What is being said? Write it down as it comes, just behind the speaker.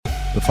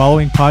The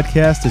following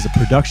podcast is a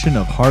production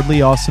of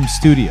Hardly Awesome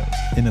Studios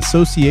in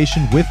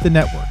association with the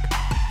network.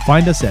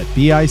 Find us at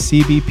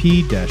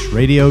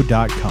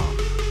bicbp-radio.com.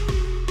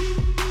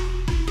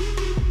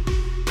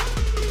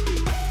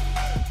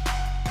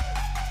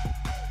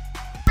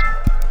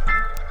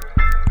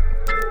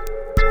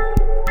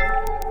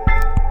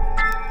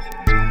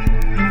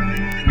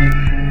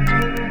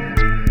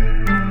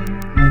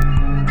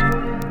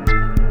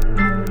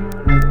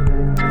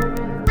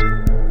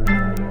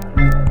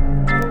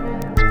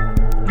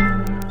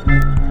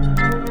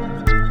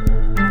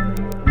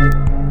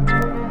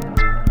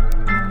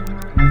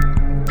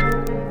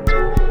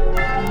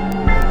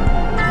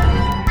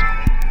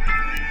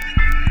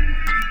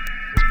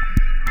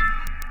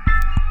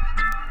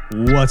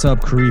 What's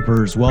up,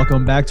 creepers?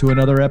 Welcome back to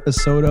another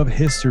episode of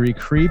History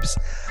Creeps.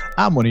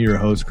 I'm one of your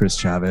hosts, Chris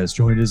Chavez,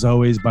 joined as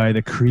always by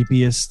the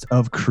creepiest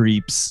of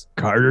creeps,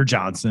 Carter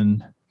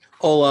Johnson.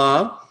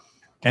 Hola.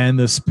 And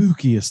the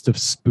spookiest of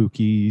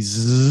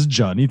spookies,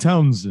 Johnny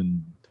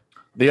Townsend.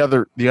 The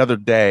other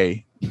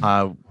day,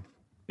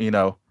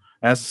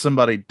 as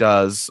somebody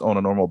does on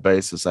a normal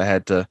basis, I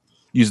had to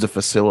use the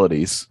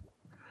facilities,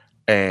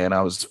 and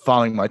I was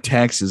filing my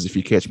taxes, if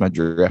you catch my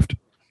drift.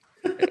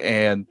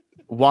 And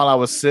while I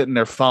was sitting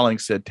there filing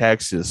said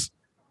taxes,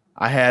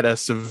 I had a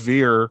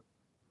severe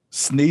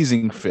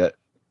sneezing fit,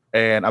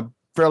 and I'm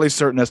fairly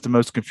certain that's the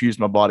most confused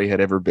my body had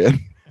ever been.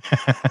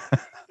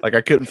 Like,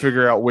 I couldn't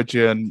figure out which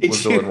end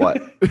was doing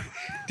what.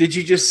 Did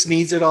you just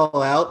sneeze it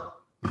all out?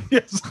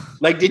 Yes.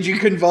 Like, did you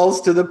convulse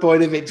to the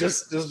point of it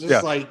just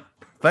like...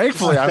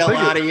 Thankfully, I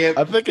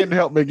think it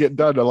helped me get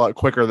done a lot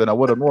quicker than I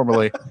would have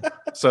normally.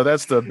 So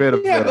that's the bit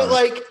of but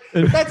like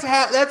that's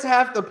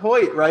half the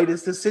point, right?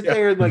 Is to sit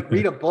there and like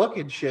read a book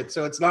and shit,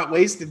 so it's not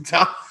wasting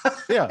time.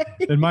 Yeah.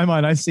 In my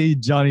mind, I see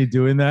Johnny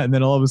doing that, and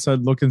then all of a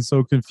sudden looking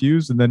so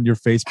confused, and then your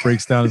face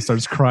breaks down and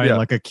starts crying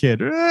like a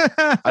kid.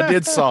 I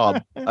did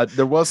sob.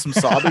 There was some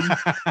sobbing,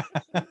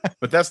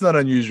 but that's not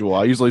unusual.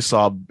 I usually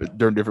sob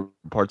during different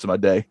parts of my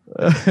day.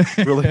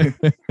 Really.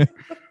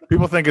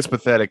 People think it's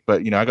pathetic,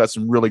 but I got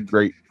some really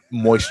great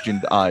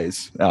moistened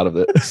eyes out of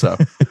it, so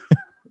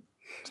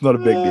it's not a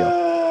big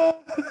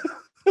deal.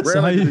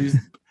 Rarely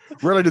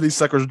do these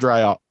suckers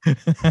dry out.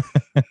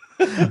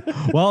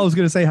 Well, I was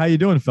going to say, how you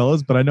doing,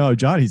 fellas? But I know how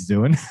Johnny's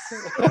doing.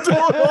 I'm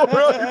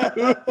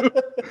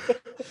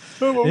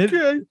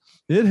okay.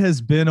 It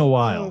has been a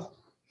while.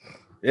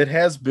 It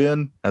has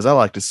been, as I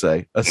like to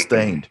say, a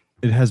stained.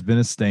 It has been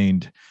a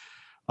stained.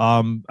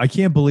 I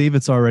can't believe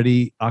it's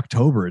already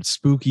October. It's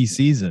spooky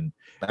season.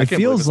 It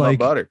feels like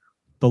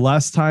the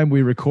last time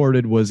we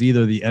recorded was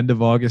either the end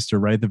of August or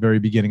right at the very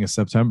beginning of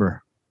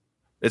September.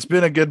 It's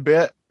been a good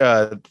bit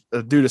due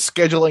to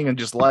scheduling and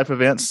just life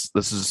events.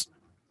 This is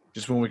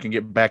just when we can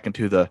get back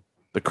into the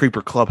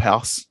Creeper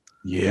Clubhouse.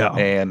 Yeah.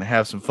 And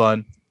have some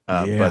fun.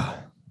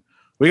 But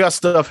we got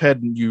stuff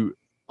heading you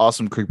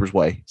awesome creepers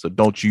way. So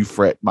don't you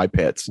fret, my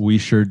pets. We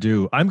sure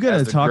do. I'm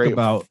going to talk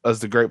about,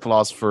 as the great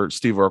philosopher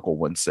Steve Urkel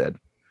once said,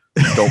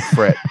 don't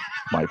fret,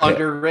 my pet.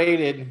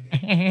 Underrated.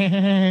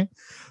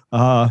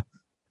 That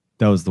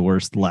was the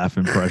worst laugh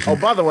impression. Oh,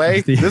 by the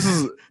way, this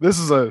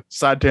is a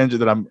side tangent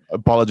that I'm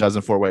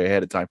apologizing for way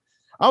ahead of time.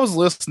 I was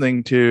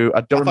listening to,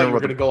 I thought you were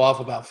going to go off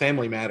about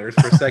family matters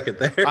for a second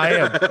there. I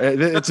am. It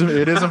is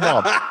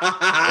involved.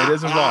 It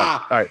is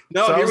involved. All right.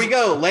 No, so here we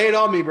go. Lay it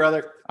on me,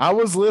 brother. I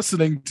was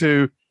listening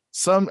to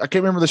I can't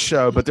remember the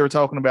show, but they were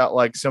talking about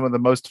like some of the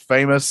most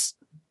famous,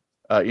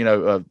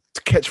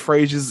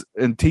 catchphrases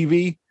in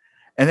TV.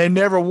 And they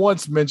never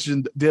once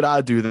mentioned, did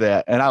I do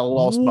that? And I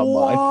lost my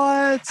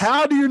mind.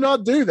 How do you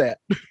not do that?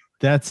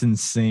 That's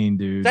insane,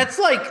 dude. That's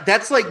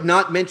like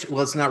not mentioned.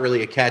 Well, it's not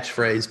really a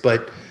catchphrase,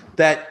 but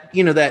that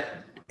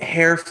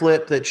hair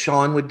flip that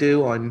Sean would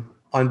do on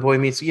Boy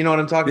Meets. You know what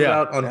I'm talking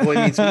about? On Boy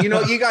Meets.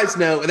 You guys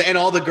know. And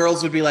all the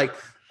girls would be like,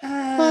 you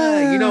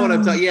know what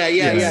I'm talking.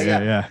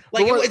 Yeah.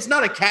 Like it's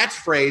not a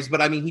catchphrase, but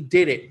I mean, he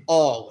did it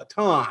all the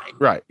time.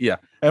 Right. Yeah.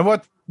 And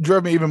what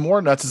drove me even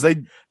more nuts is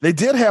they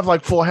did have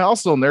like Full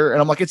House on there,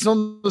 and I'm like, it's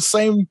on the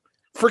same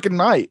freaking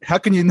night. How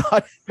can you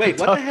not? Wait,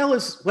 what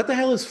the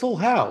hell is Full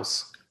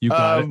House? You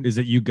got it. Is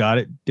it You Got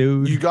It,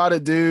 Dude? You Got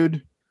It,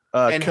 Dude.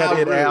 And Cut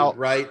It rude, out.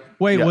 Right.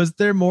 Wait, was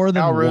there more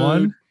than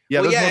one?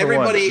 Yeah,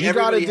 everybody had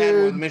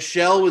one.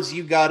 Michelle was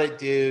You Got It,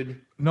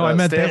 Dude. No, I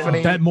meant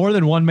that more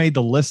than one made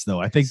the list, though.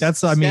 I think that's,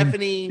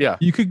 Stephanie. Yeah.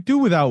 You could do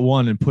without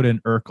one and put in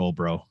Urkel,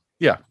 bro.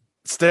 Yeah.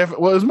 Well, it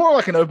was more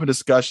like an open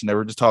discussion. They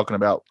were just talking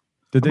about.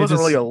 It wasn't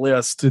really a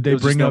list. Did they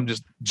bring up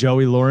just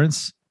Joey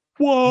Lawrence?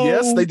 Whoa.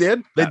 Yes, they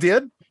did. They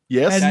did.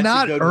 Yes. And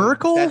not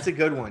Urkel? That's a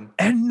good one.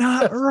 And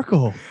not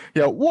Urkel.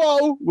 Yeah.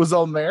 Whoa was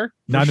on there.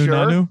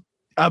 Nanu?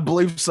 I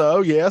believe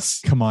so. Yes.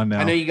 Come on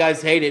now. I know you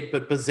guys hate it,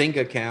 but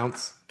Bazinga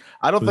counts.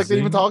 I don't think they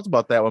even talked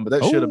about that one, but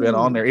that should have been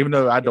on there, even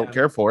though I don't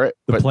care for it.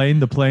 The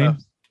plane. The plane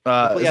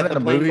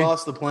movie?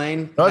 boss, the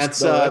plane.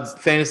 That's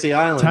Fantasy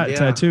Island.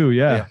 Tattoo,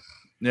 yeah.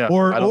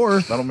 Or I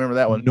don't remember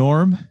that one.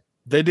 Norm.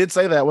 They did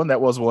say that one. That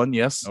was one.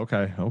 Yes.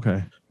 Okay.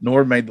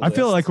 Norm made the list. I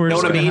feel like we're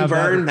know just what I mean,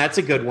 Vern? That. That's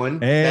a good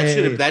one.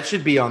 Hey. That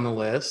should be on the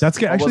list. That's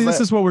good. Actually,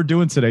 this is what we're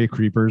doing today,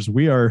 creepers.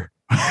 We are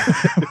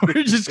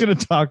We're just going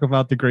to talk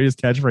about the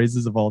greatest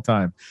catchphrases of all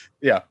time.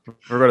 Yeah,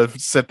 we're going to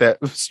set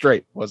that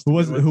straight. Who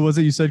was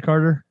it you said,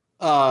 Carter?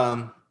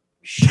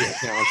 Shit,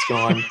 now it's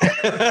gone.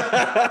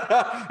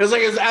 It's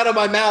like it's out of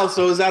my mouth,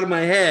 so it was out of my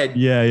head.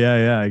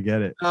 Yeah, I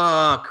get it.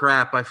 Oh,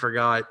 crap, I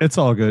forgot. It's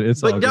all good.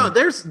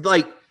 There's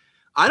like,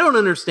 I don't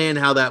understand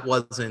how that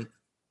wasn't.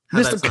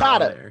 Mr.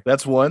 Cotta.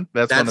 That's one.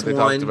 That's one that they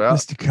talked about.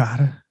 Mr.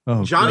 Cotta.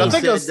 Oh, Johnny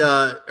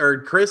said, or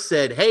Chris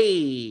said,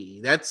 hey,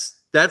 that's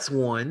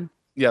one.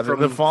 Yeah, the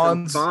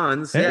Fonz.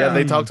 Fonz. Yeah,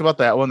 they talked about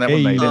that one. That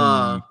one made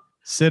it.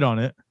 Sit on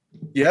it.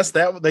 Yes,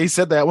 they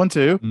said that one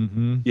too.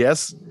 Mm-hmm.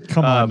 Yes.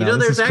 Come on.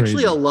 There's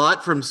actually a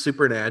lot from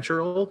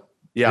Supernatural.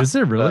 Yeah. Is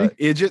there really?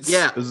 Idiots.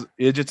 Yeah.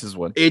 Idiots is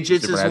one.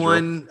 Idiots is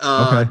one.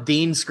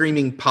 Dean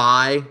screaming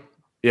pie.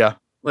 Yeah.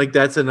 Like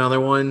that's another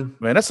one.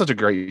 Man, that's such a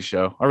great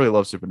show. I really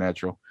love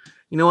Supernatural.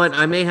 You know what?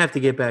 I may have to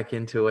get back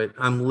into it.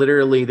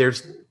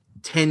 There's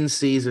 10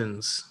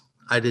 seasons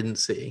I didn't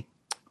see.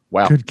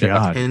 Wow. Good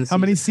God. How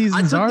many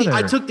seasons are there?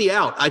 I took the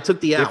out.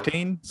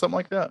 15, something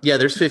like that. Yeah,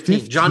 there's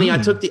 15. Johnny, I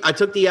took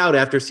the out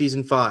after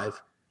season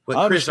 5.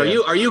 But Chris,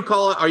 are you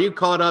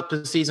caught up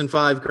to season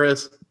 5,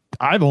 Chris?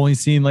 I've only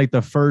seen like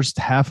the first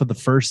half of the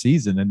first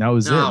season, and that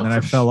was it. And then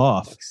I fell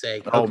off.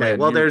 Sake. Oh, okay, man,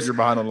 well, you're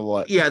behind on a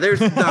lot. Yeah, there's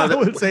now I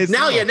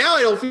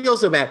don't feel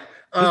so bad.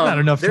 There's not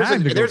enough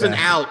time to go back.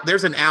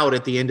 There's an out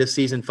at the end of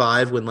season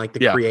 5 when like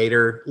the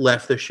creator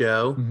left the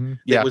show. Mm-hmm.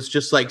 It was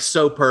just like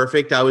so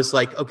perfect. I was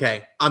like,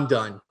 okay, I'm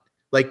done.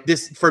 Like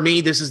this for me,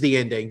 this is the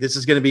ending. This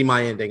is going to be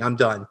my ending. I'm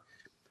done.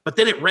 But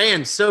then it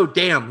ran so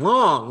damn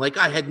long. Like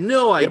I had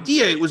no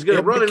idea it was going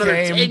to run another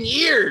 10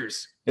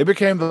 years. It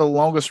became the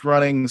longest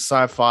running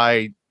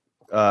sci-fi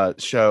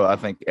show I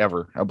think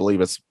ever. I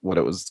believe it's what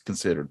it was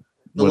considered.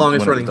 The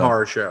longest running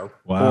horror show.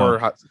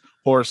 Wow.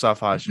 Horror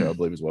sci-fi show, I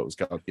believe is what it was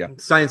called. Yeah.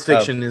 Science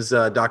fiction is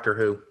Doctor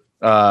Who.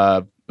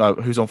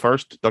 Who's on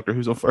first? Doctor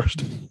Who's on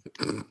first?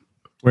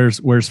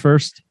 Where's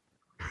first?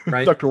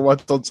 Right. Dr.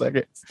 What's on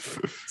second?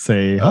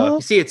 Say,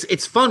 you see,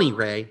 it's funny,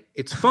 Ray.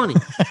 It's funny.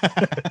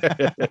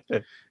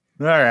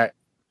 All right.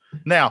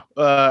 Now,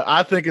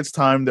 I think it's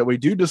time that we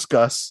do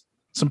discuss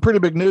some pretty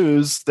big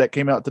news that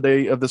came out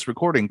today of this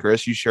recording,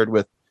 Chris. You shared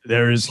with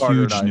there is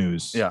huge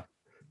news. Yeah.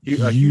 Huge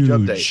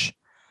update.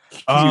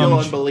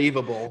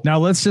 Unbelievable. Now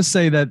let's just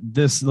say that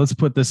let's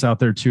put this out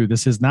there too.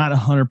 This is not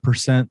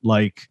 100%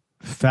 like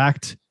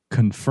fact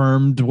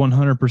confirmed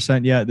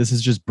 100% yet. This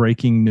is just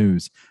breaking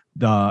news.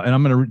 And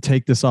I'm going to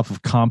take this off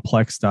of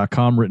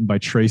complex.com, written by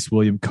Trace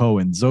William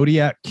Cohen.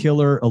 Zodiac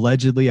killer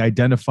allegedly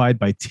identified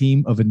by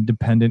team of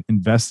independent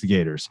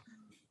investigators.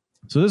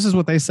 So this is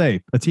what they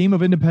say. A team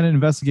of independent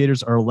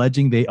investigators are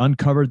alleging they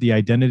uncovered the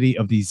identity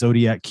of the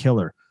Zodiac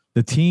killer.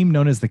 The team,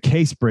 known as the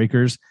Case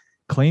Breakers,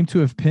 claimed to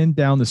have pinned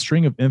down the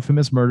string of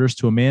infamous murders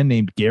to a man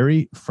named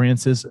Gary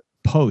Francis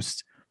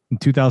Post. In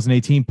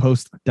 2018,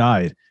 Post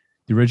died.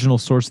 The original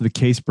source of the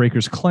Case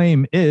Breakers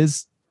claim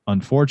is,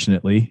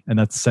 unfortunately, and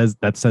that says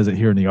it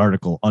here in the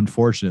article,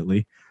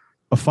 unfortunately,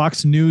 a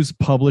Fox News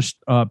published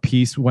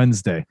piece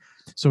Wednesday.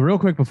 So real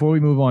quick, before we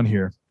move on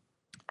here,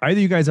 either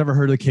you guys ever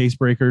heard of the Case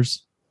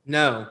Breakers?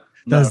 No.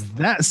 Does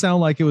that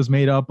sound like it was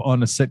made up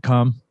on a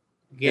sitcom?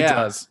 Yeah. It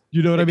does.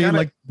 You know what I mean?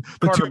 Like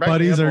the two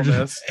buddies are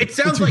just. It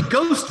sounds like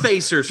Ghost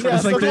Facers.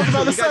 Ghost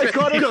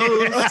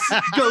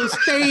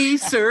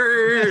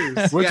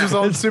Facers, which is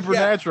on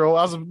Supernatural.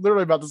 I was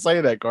literally about to say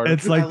that, Carter.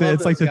 It's like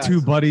the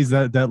two buddies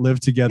that live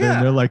together,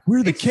 and they're like,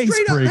 we're the Case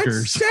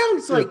Breakers. That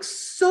sounds like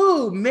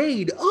so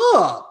made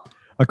up.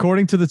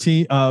 According to the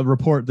team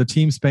report, the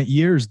team spent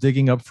years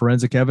digging up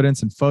forensic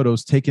evidence and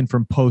photos taken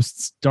from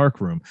Post's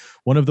darkroom.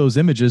 One of those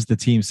images, the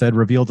team said,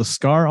 revealed a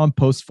scar on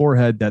Post's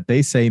forehead that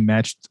they say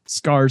matched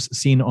scars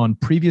seen on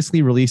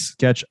previously released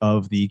sketch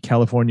of the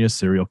California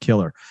serial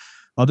killer.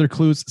 Other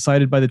clues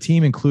cited by the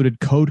team included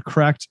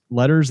code-cracked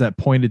letters that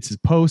pointed to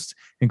Post,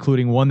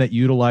 including one that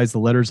utilized the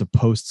letters of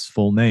Post's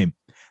full name.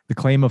 The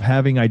claim of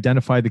having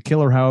identified the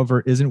killer,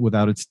 however, isn't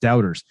without its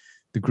doubters.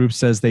 The group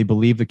says they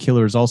believe the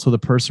killer is also the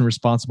person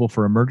responsible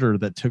for a murder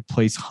that took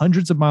place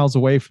hundreds of miles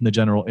away from the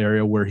general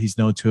area where he's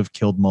known to have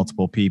killed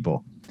multiple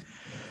people.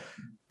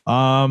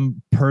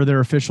 Per their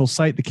official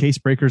site, the Case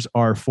Breakers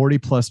are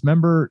 40-plus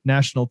member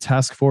National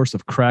Task Force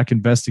of Crack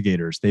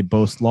Investigators. They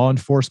boast law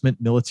enforcement,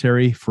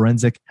 military,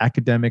 forensic,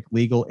 academic,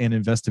 legal, and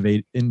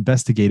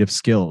investigative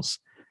skills.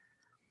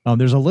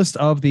 There's a list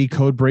of the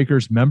Code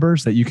Breakers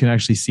members that you can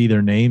actually see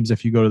their names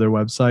if you go to their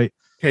website.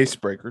 Case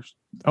Breakers.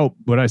 Oh,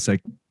 what did I say?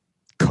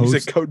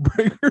 Code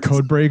Breakers.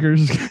 Code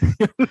Breakers.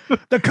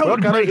 The Code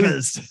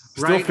Breakers.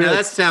 Right. Now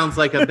that sounds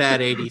like a bad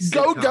 80s.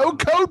 Go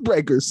Code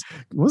Breakers.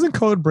 Wasn't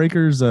Code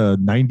Breakers a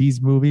 90s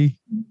movie?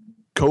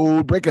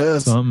 Code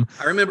Breakers. I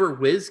remember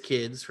Whiz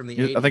Kids from the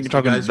 80s. I think you're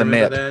talking about The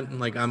Net. That? And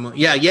like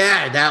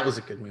yeah, that was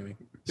a good movie.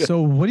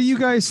 So what do you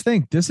guys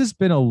think? This has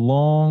been a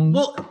long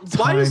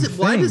why does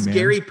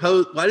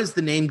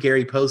the name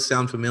Gary Post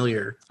sound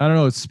familiar? I don't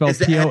know. It's spelled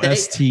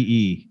Poste.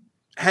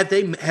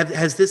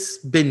 Has this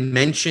been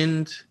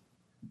mentioned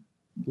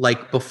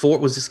Like before,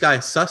 was this guy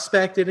a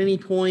suspect at any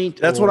point?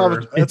 That's what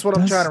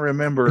I'm trying to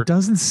remember. It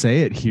doesn't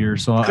say it here,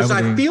 so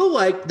I feel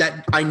like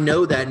that I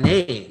know that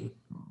name.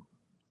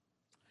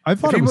 I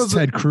thought it was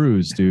Ted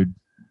Cruz, dude.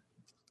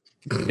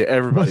 Yeah,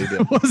 everybody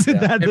did.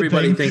 Wasn't that the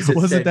everybody thing? thinks it's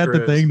Wasn't Ted that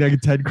the Cruz. thing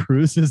that Ted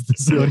Cruz is the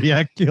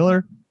Zodiac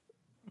killer?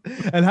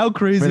 And how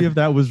crazy if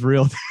that was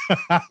real?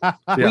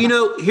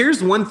 Well,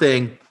 here's one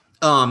thing.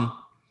 I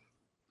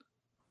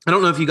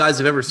don't know if you guys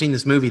have ever seen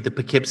this movie, The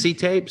Poughkeepsie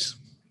Tapes.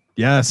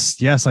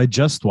 Yes, I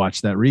just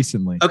watched that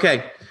recently.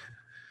 Okay.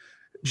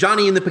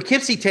 Johnny, in The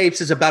Poughkeepsie Tapes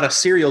is about a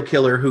serial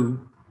killer who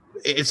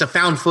it's a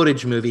found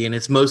footage movie, and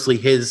it's mostly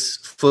his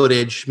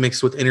footage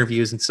mixed with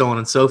interviews and so on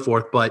and so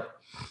forth. But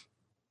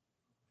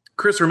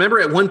Chris, remember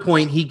at one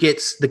point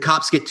the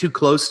cops get too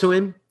close to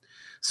him.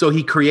 So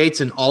he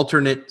creates an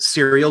alternate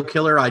serial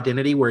killer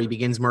identity where he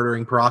begins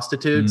murdering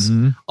prostitutes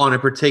on a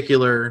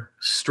particular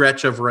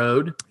stretch of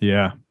road.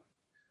 Yeah.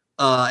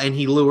 And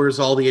he lures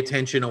all the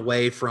attention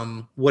away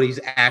from what he's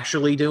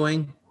actually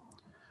doing.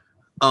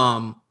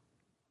 I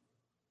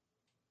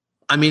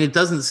mean, it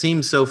doesn't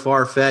seem so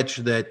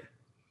far-fetched that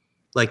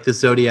like the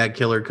Zodiac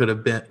killer could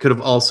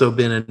have also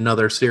been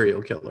another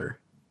serial killer.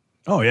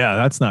 Oh yeah,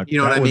 that's not. You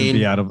know what I mean?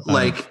 Be out of,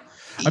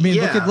 I mean,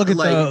 yeah, look at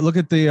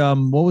the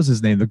what was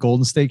his name? The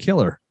Golden State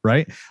Killer,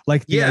 right?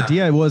 Like the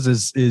idea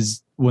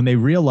is when they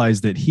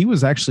realized that he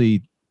was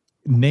actually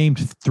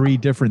named 3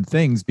 different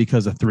things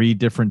because of 3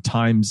 different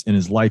times in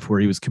his life where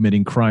he was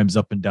committing crimes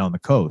up and down the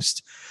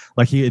coast.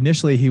 Like he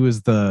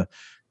was the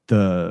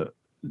guy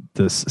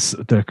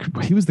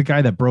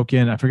that broke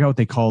in. I forgot what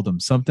they called him.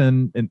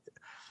 Something. And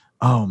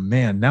oh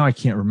man, now I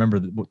can't remember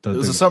it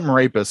was something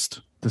rapist.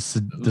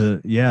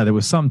 There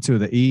was something to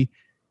the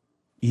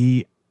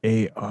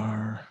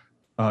EAR.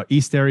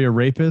 East Area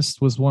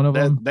Rapist was one of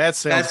them.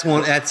 That's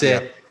one. That's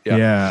it.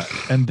 Yeah.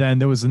 And then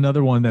there was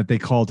another one that they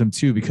called him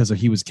too because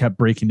he was kept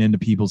breaking into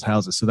people's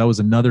houses. So that was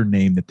another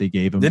name that they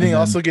gave him. Wasn't he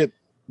also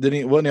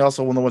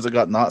one of the ones that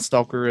got Night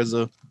Stalker as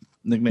a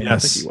nickname? Yes. I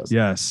think he was.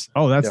 Yes.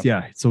 Oh, that's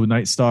So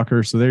Night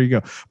Stalker. So there you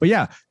go. But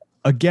yeah,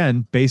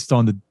 again, based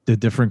on the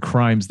different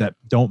crimes that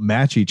don't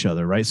match each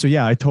other, right? So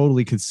yeah, I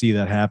totally could see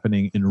that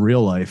happening in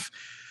real life.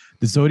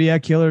 The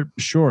Zodiac Killer,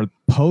 sure.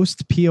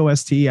 Post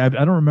POST, I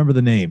don't remember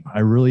the name. I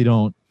really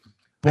don't.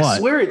 But I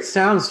swear it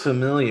sounds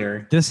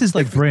familiar. This is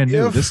like brand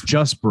new. This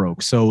just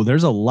broke. So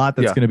there's a lot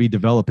that's going to be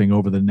developing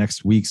over the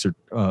next weeks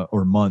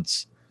or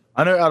months.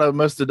 I know out of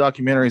most of the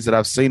documentaries that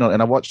I've seen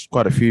and I watched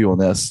quite a few on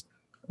this,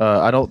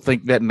 I don't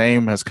think that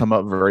name has come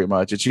up very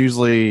much. It's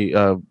usually,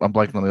 I'm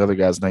blanking on the other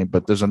guy's name,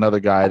 but there's another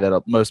guy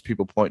that most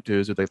people point to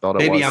as if they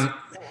thought it was.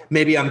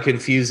 Maybe I'm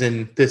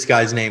confusing this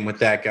guy's name with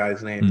that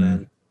guy's name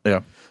then.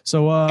 Yeah.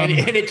 So and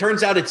it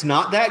turns out it's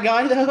not that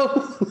guy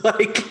though.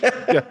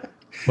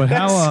 But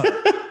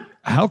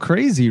how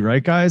crazy,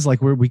 right, guys?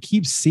 Like we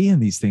keep seeing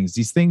these things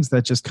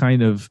that just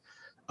kind of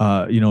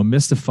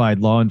mystified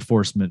law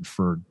enforcement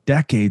for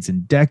decades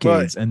and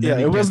decades. And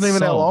then it wasn't even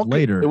that long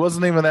later. It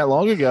wasn't even that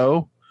long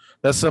ago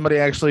that somebody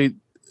actually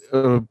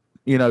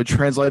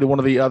translated one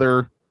of the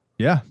other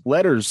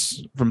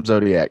letters from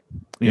Zodiac.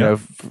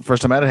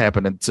 First time that had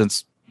happened, and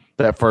since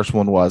that first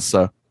one was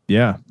so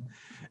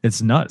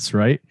it's nuts,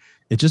 right?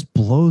 It just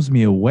blows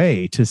me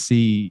away to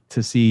see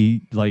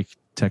like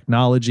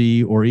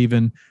technology or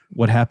even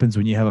what happens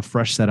when you have a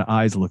fresh set of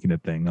eyes looking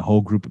at things, a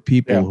whole group of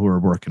people who are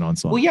working on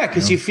something. Well, yeah,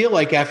 because you feel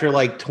like after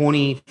like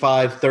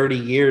 25, 30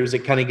 years,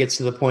 it kind of gets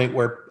to the point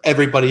where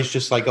everybody's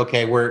just like,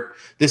 okay,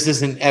 this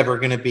isn't ever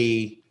going to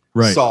be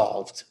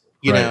solved,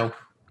 you know?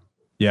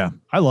 Yeah,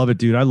 I love it,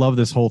 dude. I love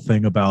this whole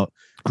thing about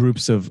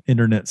groups of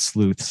internet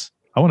sleuths.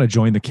 I want to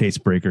join the case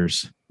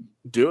breakers.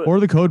 Do it. Or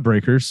the code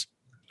breakers.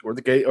 Or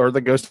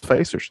the ghost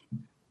facers.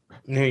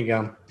 There you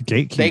go.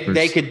 Gatekeepers.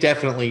 They could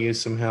definitely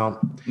use some help.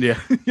 Yeah.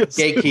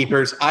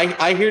 Gatekeepers.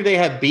 I hear they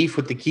have beef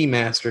with the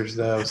Keymasters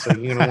though, so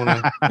you're gonna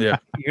want to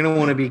you're gonna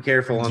want to be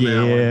careful on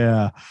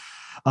that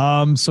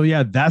one. So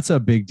yeah, that's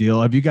a big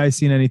deal. Have you guys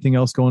seen anything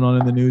else going on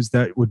in the news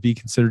that would be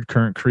considered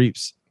current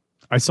creeps?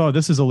 I saw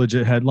this is a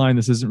legit headline.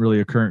 This isn't really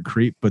a current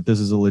creep, but this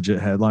is a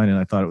legit headline, and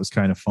I thought it was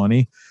kind of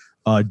funny.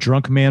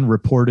 Drunk man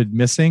reported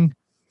missing,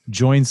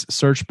 joins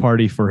search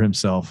party for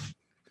himself.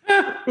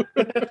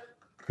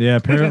 Yeah,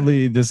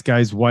 apparently this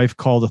guy's wife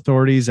called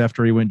authorities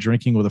after he went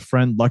drinking with a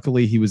friend.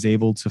 Luckily, he was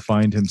able to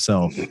find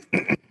himself.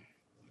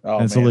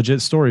 And it's a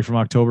legit story from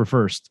October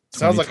 1st.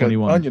 Sounds like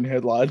an Onion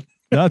headline.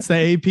 That's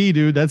the AP,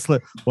 dude.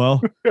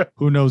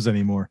 Who knows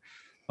anymore?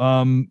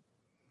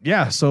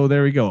 Yeah, so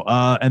there we go.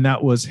 And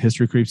that was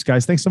History Creeps.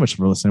 Guys, thanks so much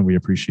for listening. We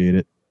appreciate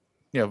it.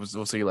 Yeah,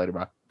 we'll see you later.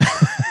 Bye.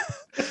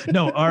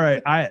 No, all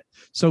right.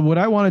 So what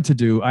I wanted to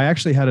do, I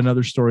actually had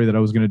another story that I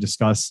was going to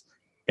discuss.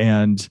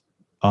 And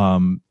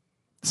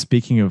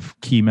speaking of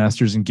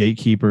keymasters and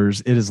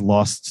gatekeepers, it is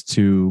lost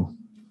to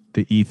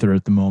the ether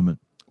at the moment.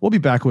 We'll be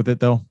back with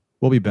it, though.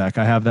 We'll be back.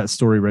 I have that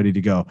story ready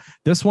to go.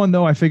 This one,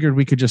 though, I figured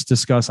we could just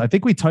discuss. I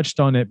think we touched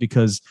on it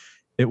because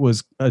it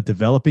was a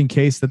developing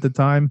case at the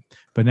time,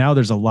 but now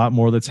there's a lot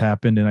more that's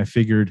happened. And I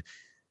figured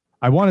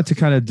I wanted to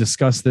kind of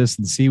discuss this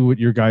and see what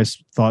your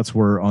guys' thoughts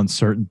were on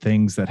certain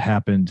things that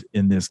happened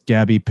in this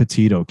Gabby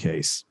Petito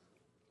case.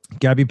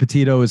 Gabby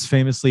Petito is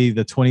famously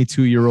the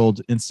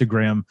 22-year-old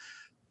Instagram.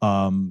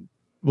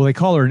 Well, they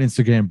call her an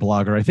Instagram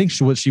blogger. I think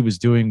what she was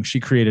doing, she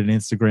created an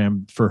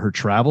Instagram for her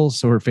travels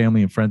so her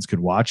family and friends could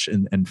watch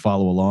and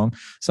follow along.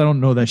 So I don't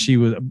know that she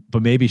was,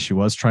 but maybe she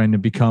was trying to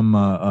become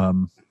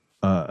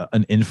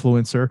an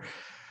influencer.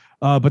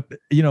 But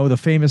the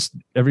famous,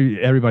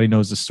 everybody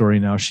knows the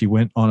story now. She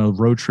went on a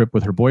road trip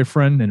with her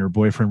boyfriend, and her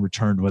boyfriend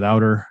returned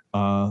without her.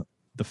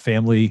 The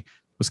family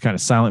was kind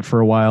of silent for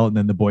a while, and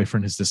then the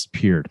boyfriend has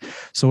disappeared.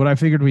 So what I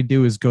figured we'd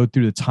do is go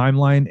through the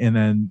timeline and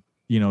then,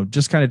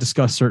 just kind of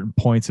discuss certain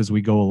points as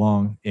we go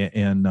along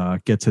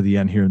and get to the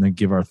end here and then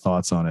give our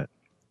thoughts on it.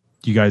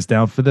 You guys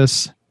down for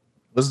this?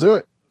 Let's do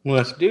it.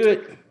 Let's do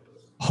it.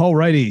 All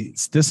righty.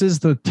 This is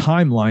the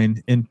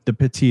timeline in the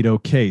Petito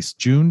case,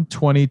 June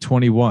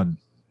 2021.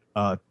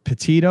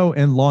 Petito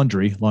and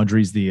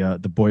Laundrie's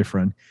the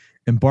boyfriend,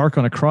 embark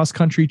on a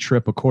cross-country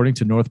trip, according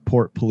to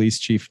Northport Police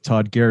Chief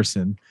Todd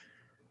Garrison.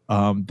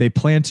 They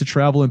plan to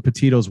travel in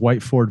Petito's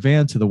white Ford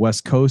van to the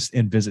West Coast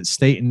and visit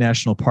state and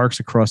national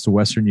parks across the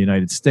western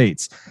United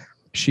States.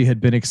 She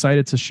had been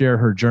excited to share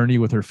her journey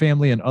with her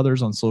family and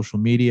others on social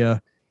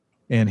media.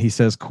 And he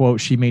says, quote,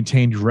 she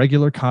maintained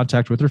regular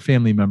contact with her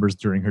family members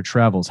during her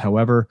travels.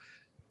 However,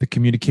 the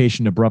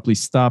communication abruptly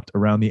stopped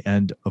around the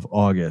end of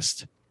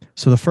August.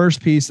 So the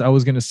first piece I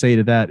was going to say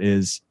to that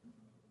is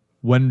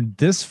when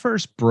this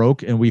first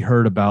broke and we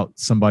heard about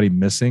somebody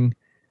missing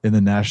in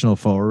the national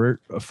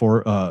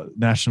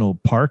national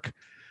park,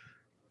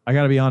 I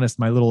got to be honest,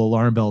 my little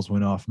alarm bells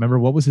went off. Remember,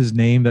 what was his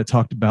name that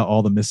talked about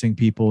all the missing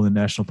people in the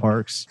national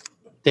parks?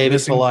 David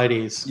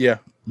Paulides. Yeah.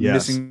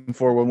 Yes. Missing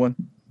 411.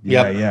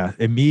 Yeah.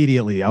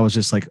 Immediately, I was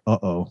just like,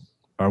 uh-oh.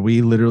 Are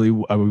we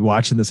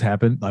watching this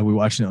happen? Are we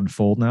watching it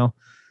unfold now?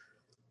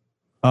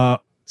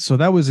 So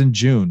that was in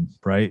June,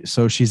 right?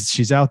 So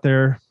she's out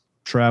there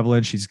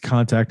traveling. She's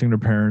contacting her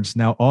parents.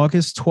 Now,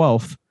 August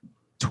 12th,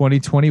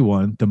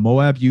 2021, the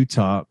Moab,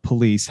 Utah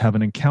police have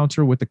an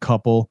encounter with the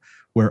couple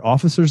where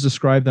officers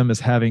describe them as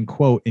having,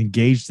 quote,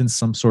 engaged in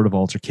some sort of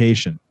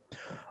altercation.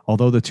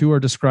 Although the two are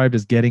described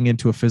as getting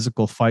into a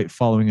physical fight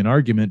following an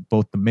argument,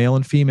 both the male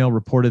and female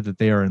reported that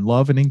they are in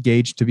love and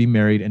engaged to be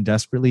married and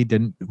desperately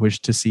didn't wish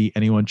to see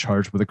anyone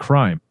charged with a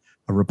crime,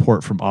 a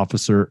report from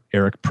Officer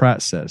Eric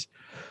Pratt says.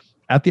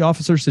 At the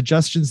officer's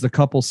suggestions, the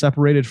couple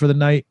separated for the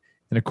night,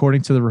 and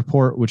according to the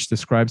report, which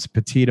describes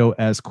Petito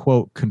as,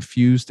 quote,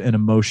 confused and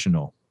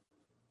emotional.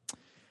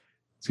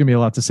 It's going to be a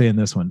lot to say in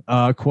this one.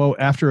 Quote,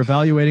 after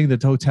evaluating the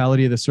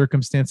totality of the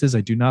circumstances,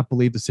 I do not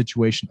believe the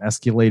situation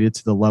escalated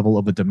to the level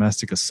of a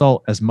domestic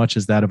assault as much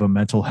as that of a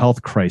mental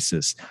health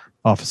crisis.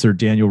 Officer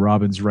Daniel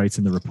Robbins writes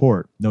in the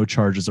report. No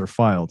charges are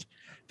filed.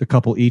 The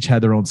couple each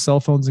had their own cell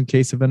phones in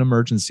case of an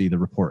emergency, the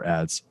report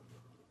adds.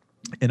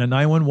 In a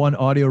 911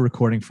 audio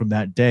recording from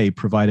that day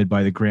provided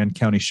by the Grand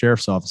County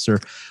Sheriff's Officer,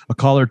 a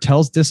caller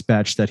tells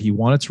dispatch that he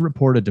wanted to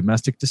report a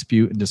domestic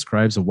dispute and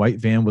describes a white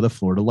van with a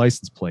Florida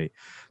license plate.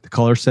 The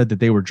caller said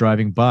that they were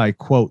driving by,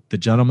 quote, the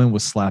gentleman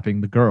was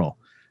slapping the girl.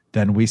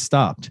 Then we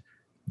stopped.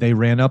 They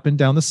ran up and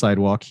down the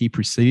sidewalk. He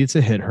proceeded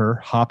to hit her,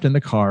 hopped in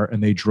the car,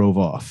 and they drove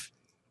off.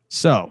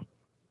 So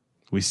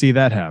we see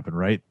that happen,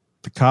 right?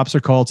 The cops are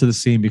called to the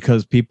scene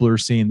because people are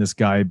seeing this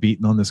guy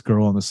beating on this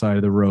girl on the side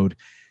of the road.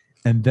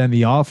 And then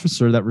the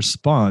officer that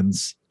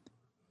responds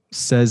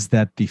says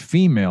that the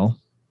female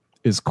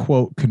is,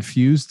 quote,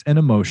 confused and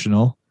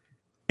emotional,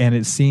 and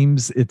it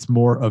seems it's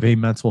more of a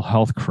mental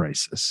health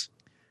crisis.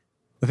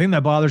 The thing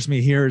that bothers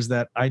me here is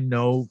that I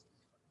know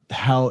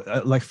how,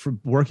 like, for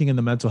working in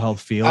the mental health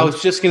field. I was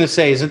just going to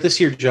say, isn't this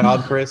your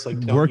job, Chris? Like,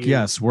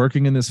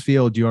 working in this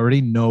field, you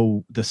already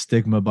know the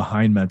stigma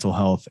behind mental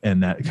health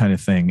and that kind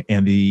of thing.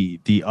 And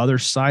the other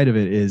side of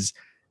it is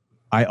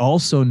I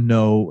also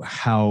know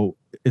how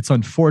it's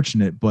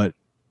unfortunate, but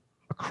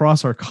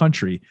across our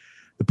country,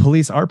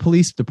 our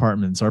police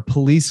departments, our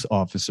police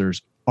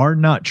officers are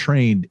not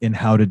trained in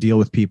how to deal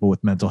with people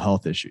with mental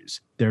health issues.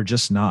 They're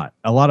just not.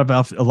 A lot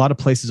of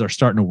places are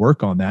starting to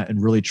work on that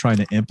and really trying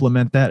to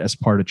implement that as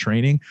part of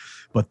training,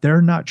 but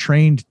they're not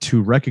trained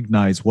to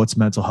recognize what's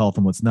mental health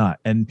and what's not.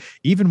 And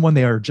even when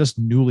they are just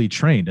newly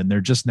trained and they're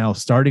just now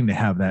starting to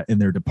have that in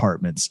their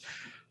departments,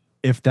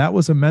 if that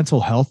was a mental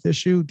health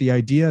issue, the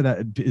idea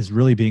that is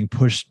really being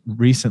pushed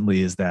recently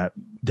is that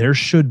there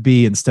should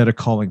be, instead of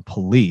calling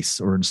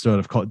police or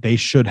they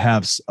should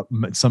have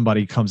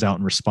somebody comes out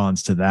and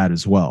responds to that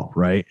as well.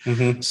 Right.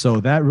 Mm-hmm. So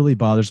that really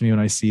bothers me when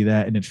I see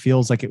that. And it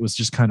feels like it was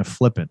just kind of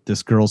flippant.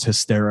 This girl's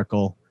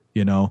hysterical.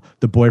 The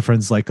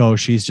boyfriend's like, oh,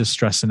 she's just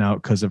stressing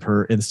out because of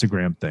her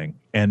Instagram thing.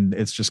 And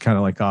it's just kind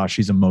of like, oh,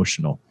 she's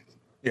emotional.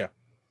 Yeah.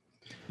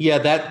 Yeah.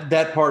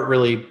 That part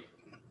really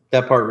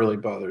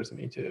bothers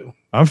me too.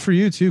 For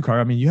you too, Car.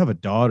 I mean, you have a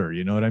daughter,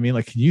 you know what I mean?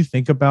 Like, can you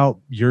think about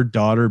your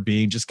daughter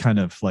being just kind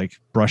of like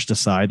brushed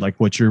aside? Like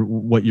let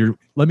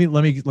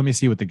me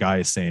see what the guy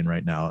is saying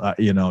right now.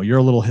 You're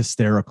a little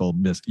hysterical,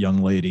 Miss young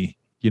lady.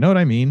 You know what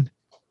I mean?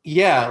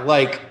 Yeah.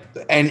 Like,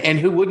 and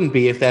who wouldn't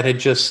be if that had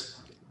just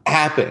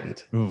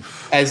happened.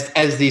 Oof.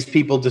 as these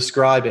people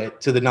describe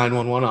it to the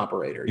 911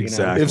 operator.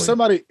 Exactly. If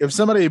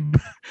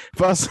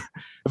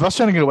I was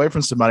trying to get away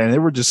from somebody and they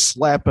were just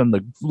slapping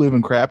the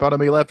living crap out of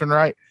me left and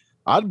right,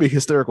 I'd be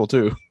hysterical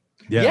too.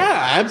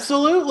 Yeah,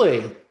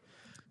 absolutely.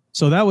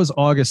 So that was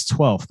August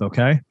 12th.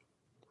 Okay.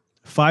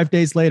 5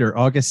 days later,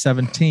 August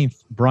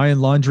 17th, Brian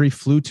Laundrie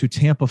flew to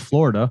Tampa,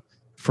 Florida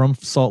from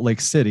Salt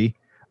Lake City,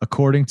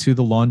 according to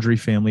the Laundrie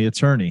family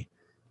attorney.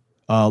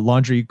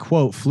 Laundrie,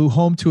 quote, flew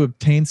home to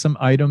obtain some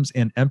items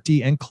and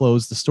empty and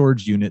close the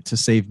storage unit to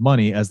save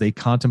money as they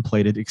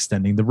contemplated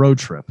extending the road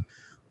trip.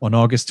 On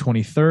August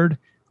 23rd,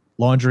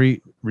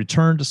 Laundrie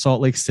returned to Salt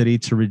Lake City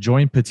to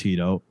rejoin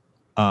Petito,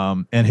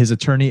 and his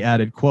attorney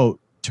added, quote,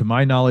 to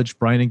my knowledge,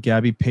 Brian and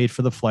Gabby paid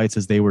for the flights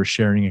as they were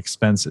sharing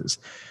expenses.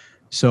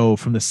 So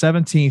from the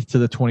 17th to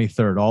the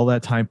 23rd, all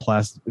that time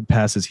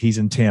passes. He's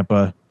in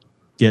Tampa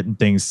getting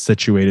things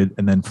situated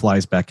and then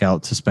flies back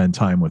out to spend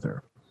time with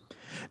her.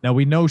 Now,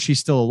 we know she's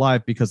still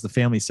alive because the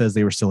family says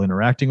they were still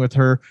interacting with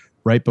her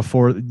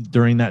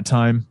during that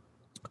time.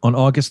 On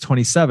August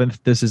 27th,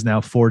 this is now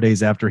 4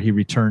 days after he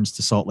returns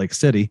to Salt Lake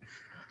City,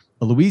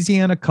 a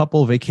Louisiana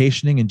couple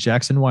vacationing in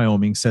Jackson,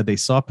 Wyoming, said they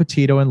saw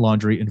Petito and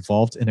Laundrie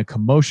involved in a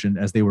commotion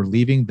as they were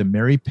leaving the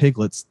Mary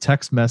Piglet's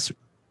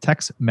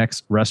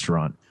Tex-Mex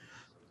restaurant.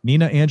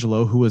 Nina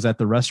Angelo, who was at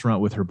the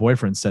restaurant with her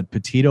boyfriend, said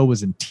Petito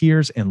was in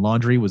tears and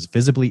Laundrie was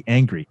visibly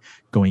angry,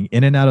 going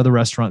in and out of the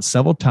restaurant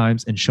several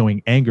times and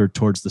showing anger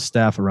towards the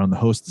staff around the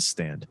hostess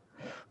stand.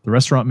 The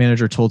restaurant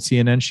manager told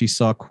CNN she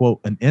saw, quote,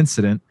 an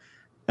incident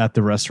at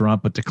the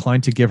restaurant, but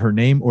declined to give her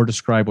name or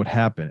describe what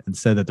happened, and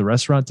said that the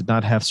restaurant did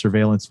not have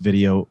surveillance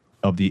video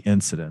of the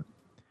incident.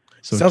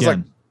 So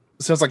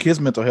sounds like his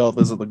mental health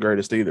isn't the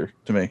greatest either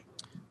to me.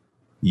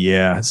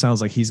 Yeah, it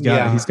sounds like he's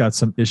got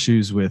some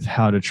issues with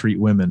how to treat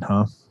women,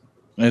 huh?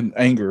 And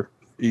anger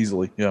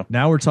easily, yeah.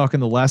 Now we're talking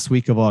the last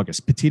week of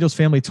August. Petito's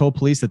family told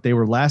police that they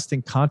were last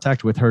in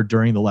contact with her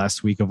during the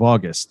last week of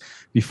August.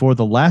 Before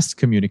the last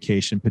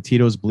communication,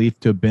 Petito is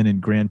believed to have been in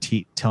Grand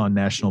Teton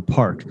National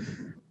Park.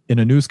 In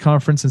a news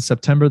conference in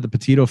September, the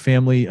Petito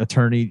family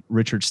attorney,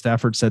 Richard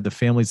Stafford, said the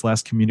family's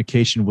last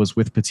communication was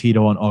with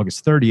Petito on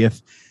August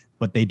 30th,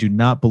 but they do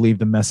not believe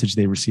the message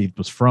they received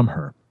was from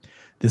her.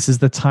 This is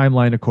the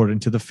timeline according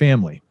to the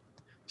family.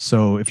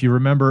 So if you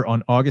remember,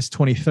 on August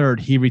 23rd,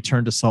 he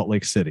returned to Salt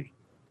Lake City,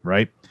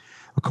 right?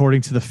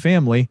 According to the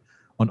family,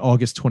 on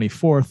August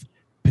 24th,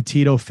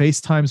 Petito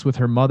FaceTimes with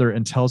her mother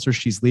and tells her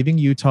she's leaving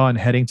Utah and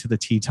heading to the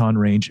Teton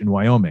Range in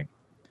Wyoming.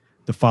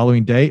 The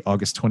following day,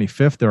 August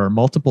 25th, there are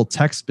multiple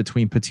texts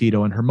between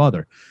Petito and her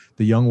mother.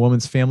 The young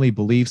woman's family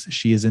believes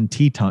she is in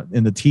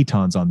the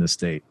Tetons on this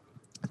date.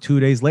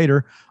 2 days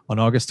later, on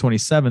August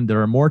 27th,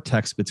 there are more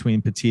texts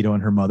between Petito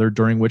and her mother,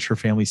 during which her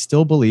family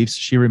still believes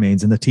she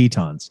remains in the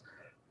Tetons.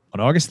 On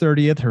August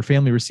 30th, her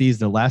family receives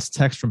the last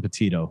text from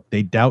Petito.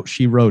 They doubt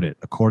she wrote it.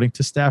 According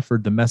to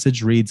Stafford, the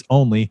message reads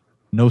only,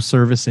 no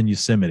service in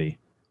Yosemite.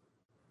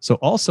 So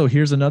also,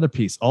 here's another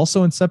piece.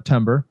 Also in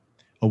September,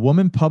 a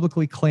woman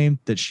publicly claimed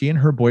that she and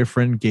her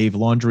boyfriend gave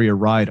Laundrie a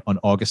ride on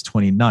August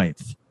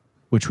 29th,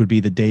 which would be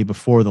the day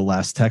before the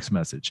last text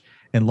message.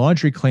 And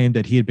Laundrie claimed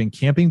that he had been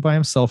camping by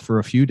himself for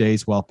a few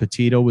days while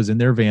Petito was in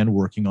their van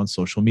working on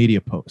social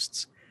media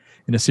posts.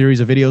 In a series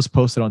of videos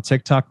posted on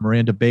TikTok,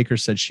 Miranda Baker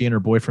said she and her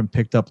boyfriend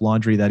picked up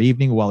Laundrie that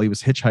evening while he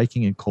was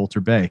hitchhiking in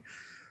Coulter Bay.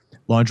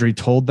 Laundrie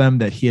told them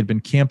that he had been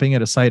camping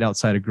at a site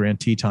outside of Grand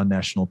Teton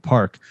National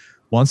Park.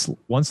 Once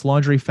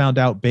Laundrie found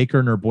out Baker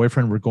and her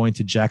boyfriend were going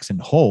to Jackson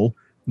Hole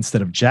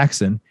instead of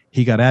Jackson,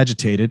 he got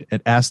agitated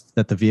and asked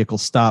that the vehicle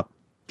stop,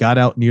 got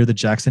out near the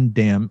Jackson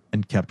Dam,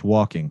 and kept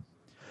walking.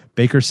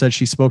 Baker said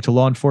she spoke to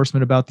law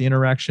enforcement about the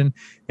interaction,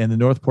 and the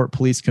Northport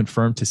police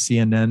confirmed to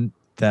CNN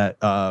that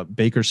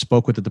Baker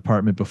spoke with the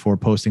department before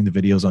posting the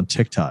videos on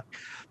TikTok.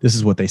 This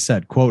is what they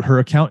said, quote, her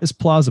account is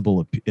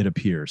plausible, it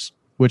appears,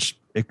 which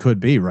it could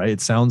be, right?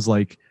 It sounds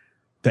like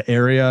the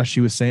area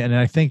she was saying, and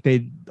I think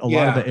a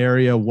lot of the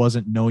area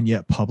wasn't known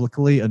yet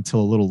publicly until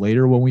a little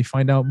later when we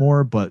find out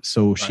more. But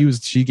so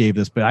she gave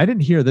this, but I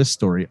didn't hear this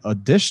story.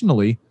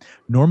 Additionally,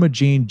 Norma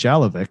Jean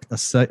Jalovic,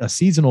 a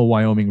seasonal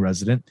Wyoming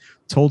resident,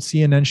 told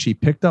CNN she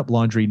picked up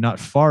Laundrie not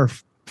far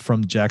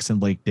from Jackson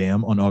Lake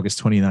Dam on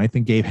August 29th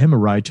and gave him a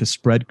ride to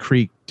Spread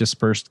Creek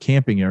dispersed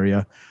camping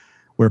area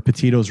where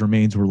Petito's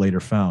remains were later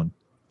found.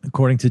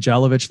 According to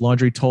Jalovic,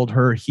 Laundrie told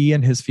her he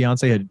and his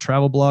fiance had a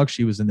travel blog.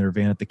 She was in their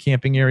van at the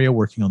camping area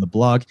working on the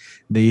blog.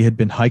 They had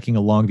been hiking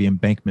along the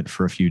embankment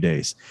for a few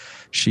days.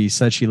 She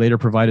said she later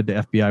provided the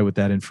FBI with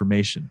that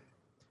information.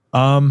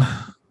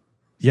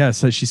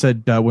 So she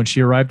said when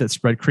she arrived at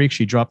Spread Creek,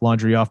 she dropped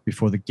Laundrie off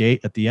before the gate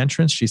at the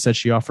entrance. She said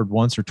she offered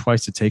once or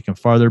twice to take him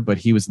farther, but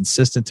he was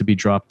insistent to be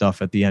dropped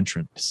off at the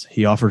entrance.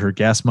 He offered her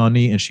gas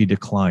money and she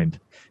declined.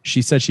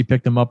 She said she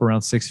picked him up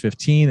around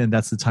 6:15, and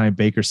that's the time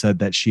Baker said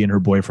that she and her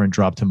boyfriend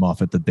dropped him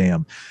off at the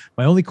dam.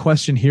 My only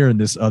question here in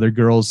this other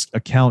girl's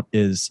account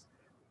is,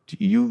 do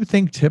you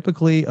think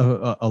typically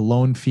a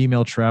lone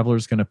female traveler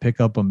is going to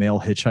pick up a male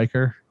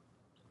hitchhiker?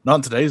 Not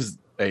in today's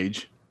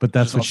age. But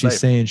that's what she's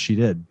saying she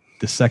did,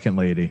 the second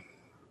lady.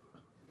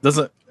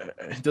 Doesn't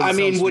I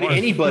mean, would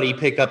anybody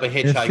pick up a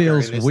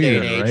hitchhiker in this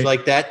weird, day and age?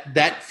 Right? Like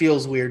that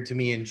feels weird to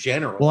me in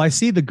general. Well, I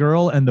see the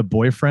girl and the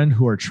boyfriend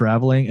who are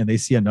traveling, and they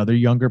see another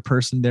younger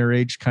person their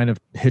age kind of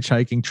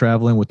hitchhiking,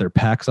 traveling with their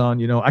packs on.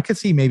 You know, I could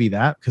see maybe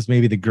that, because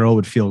maybe the girl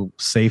would feel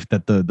safe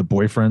that the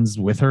boyfriend's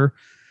with her.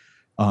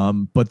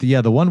 But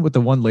the one with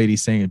the one lady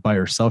saying it by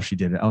herself, she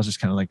did it. I was just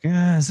kind of like,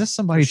 is this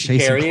somebody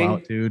chasing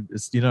clout, dude?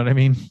 You know what I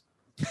mean?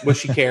 Was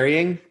she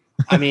carrying?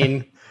 I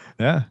mean,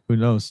 yeah, who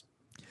knows?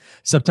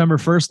 September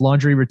 1st,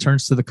 laundry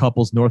returns to the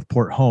couple's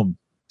Northport home.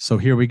 So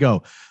here we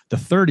go. The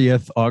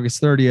 30th,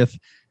 August 30th,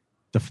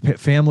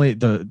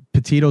 the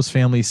Petito's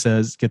family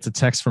gets a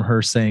text from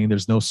her saying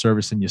there's no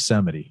service in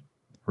Yosemite,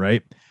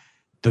 right?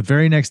 The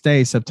very next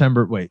day,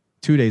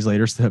 2 days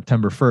later,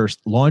 September 1st,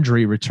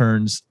 laundry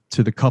returns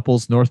to the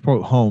couple's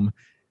Northport home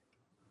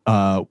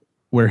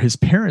where his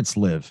parents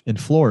live in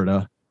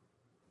Florida.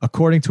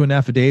 According to an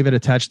affidavit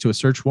attached to a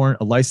search warrant,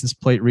 a license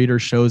plate reader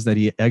shows that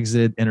he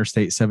exited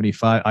Interstate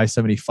 75,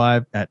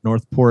 I-75 at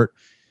Northport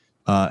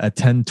at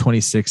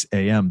 10:26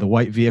 a.m. The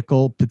white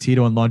vehicle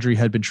Petito and laundry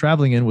had been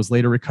traveling in was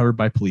later recovered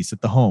by police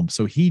at the home.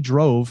 So he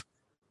drove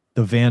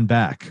the van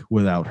back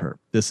without her.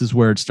 This is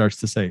where it starts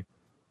to say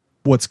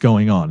what's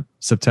going on.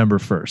 September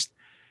 1st.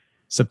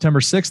 September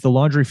 6th, the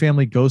laundry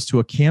family goes to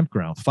a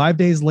campground. 5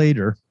 days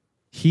later,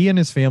 he and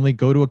his family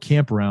go to a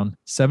campground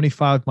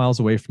 75 miles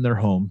away from their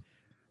home.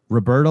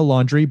 Roberta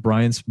Laundrie,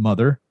 Brian's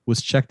mother,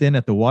 was checked in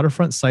at the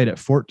waterfront site at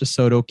Fort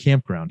DeSoto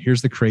Campground.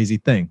 Here's the crazy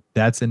thing.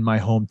 That's in my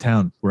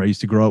hometown where I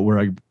used to grow up, where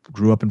I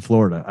grew up in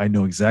Florida. I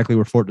know exactly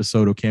where Fort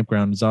DeSoto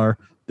campgrounds are,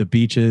 the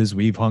beaches.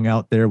 We've hung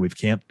out there. We've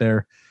camped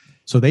there.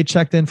 So they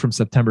checked in from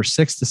September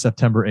 6th to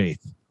September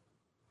 8th.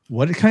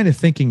 What kind of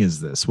thinking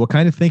is this? What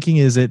kind of thinking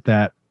is it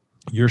that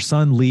your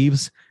son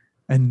leaves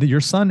and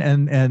your son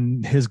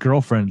and his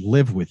girlfriend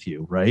live with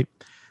you, right?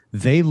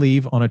 They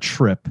leave on a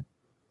trip.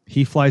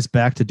 He flies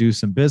back to do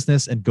some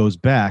business and goes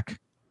back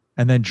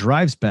and then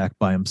drives back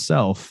by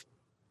himself.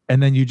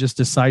 And then you just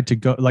decide to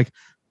go, like,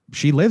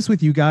 she lives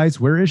with you guys.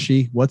 Where is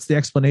she? What's the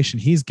explanation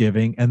he's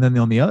giving? And then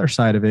on the other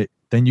side of it,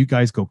 then you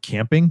guys go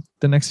camping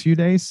the next few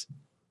days.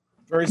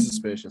 Very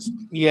suspicious.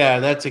 Yeah,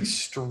 that's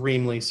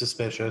extremely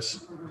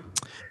suspicious.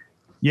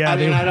 Yeah, I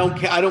mean,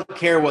 I don't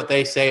care what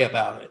they say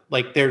about it.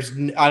 Like,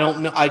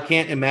 I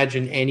can't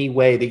imagine any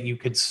way that you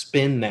could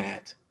spin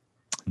that.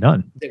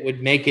 None. That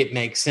would make it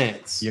make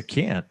sense. You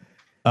can't.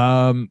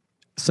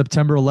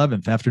 September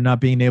 11th, after not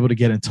being able to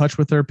get in touch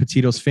with her,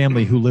 Petito's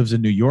family, who lives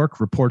in New York,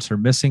 reports her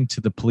missing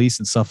to the police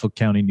in Suffolk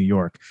County, New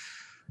York.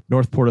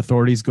 Northport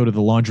authorities go to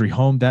the laundry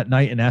home that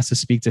night and ask to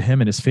speak to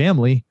him and his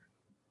family.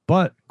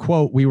 But,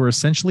 quote, we were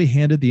essentially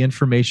handed the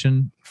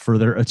information for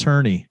their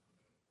attorney.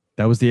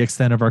 That was the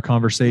extent of our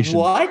conversation.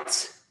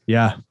 What?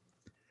 Yeah.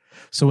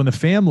 So when the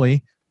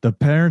family, the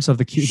parents of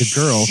the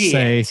girl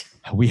say,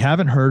 we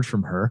haven't heard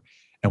from her,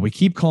 and we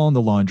keep calling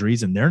the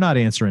laundries and they're not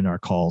answering our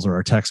calls or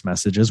our text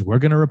messages, we're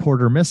going to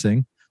report her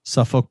missing.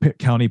 Suffolk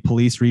County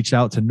Police reach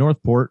out to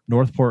Northport.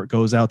 Northport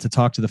goes out to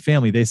talk to the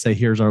family. They say,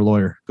 here's our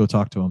lawyer. Go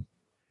talk to him.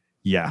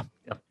 Yeah.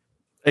 Yep.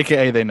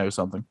 AKA they know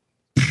something.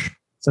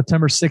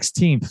 September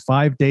 16th,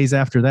 5 days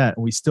after that,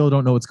 and we still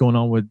don't know what's going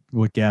on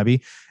with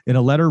Gabby. In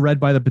a letter read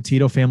by the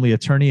Petito family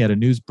attorney at a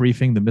news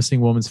briefing, the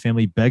missing woman's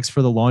family begs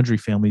for the laundry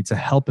family to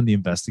help in the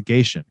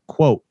investigation.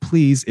 Quote,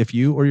 please, if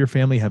you or your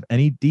family have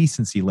any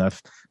decency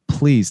left,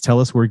 please tell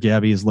us where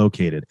Gabby is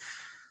located.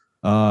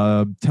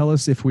 Tell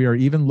us if we are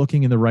even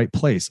looking in the right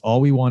place.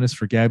 All we want is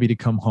for Gabby to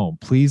come home.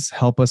 Please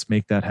help us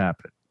make that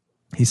happen.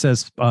 He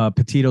says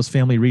Petito's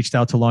family reached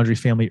out to laundry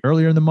family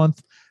earlier in the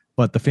month,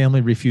 but the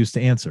family refused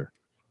to answer.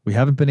 We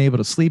haven't been able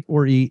to sleep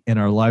or eat, and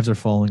our lives are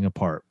falling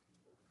apart.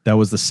 That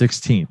was the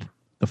 16th.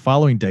 The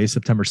following day,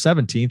 September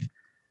 17th,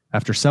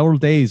 after several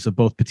days of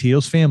both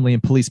Petito's family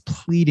and police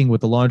pleading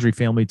with the laundry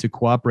family to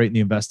cooperate in the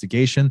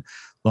investigation,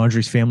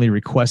 laundry's family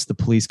requests the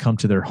police come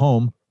to their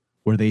home,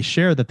 where they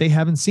share that they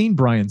haven't seen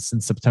Brian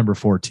since September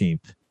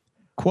 14th.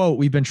 Quote,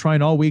 we've been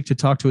trying all week to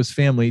talk to his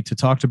family, to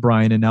talk to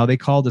Brian, and now they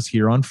called us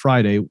here on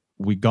Friday.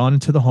 We gone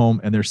into the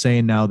home, and they're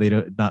saying now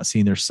they've not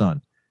seen their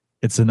son.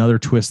 It's another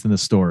twist in the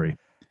story.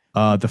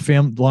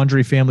 The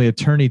laundry family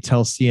attorney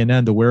tells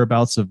CNN the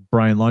whereabouts of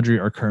Brian Laundrie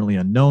are currently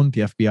unknown.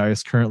 The FBI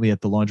is currently at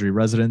the Laundrie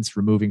residence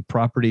removing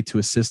property to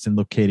assist in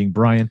locating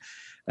Brian.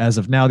 As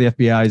of now, the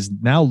FBI is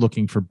now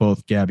looking for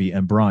both Gabby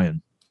and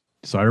Brian.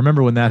 So I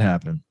remember when that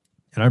happened.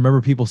 And I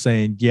remember people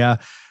saying, yeah,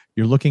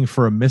 you're looking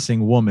for a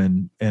missing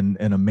woman and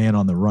a man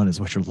on the run is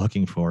what you're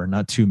looking for,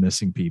 not two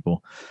missing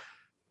people.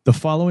 The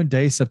following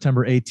day,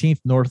 September 18th,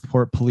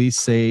 Northport police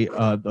say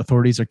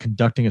authorities are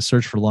conducting a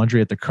search for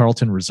Laundrie at the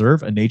Carlton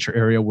Reserve, a nature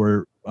area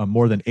where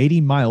more than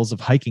 80 miles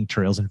of hiking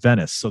trails in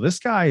Venice. So this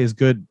guy is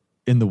good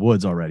in the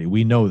woods already.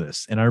 We know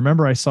this. And I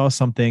remember I saw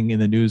something in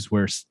the news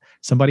where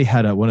somebody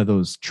had one of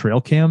those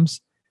trail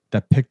cams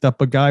that picked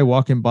up a guy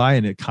walking by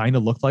and it kind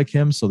of looked like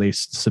him. So they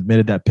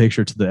submitted that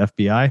picture to the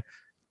FBI.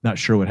 Not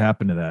sure what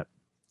happened to that.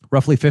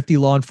 Roughly 50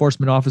 law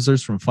enforcement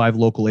officers from 5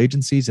 local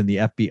agencies and the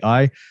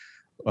FBI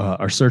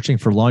are searching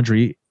for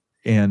Laundrie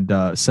and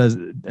says,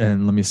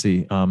 and let me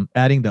see,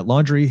 adding that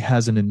Laundrie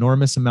has an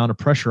enormous amount of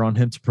pressure on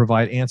him to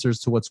provide answers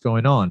to what's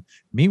going on.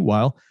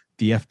 Meanwhile,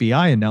 the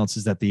FBI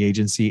announces that the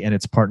agency and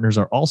its partners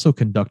are also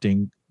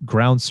conducting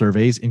ground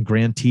surveys in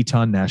Grand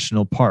Teton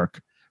National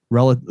Park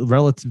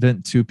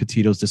relevant to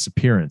Petito's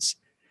disappearance.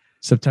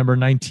 September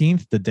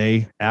 19th, the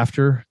day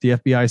after the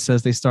FBI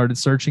says they started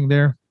searching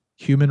there,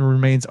 human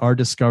remains are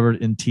discovered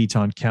in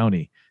Teton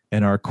County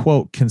and are,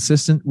 quote,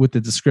 consistent with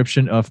the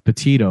description of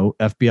Petito,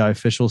 FBI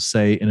officials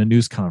say in a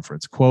news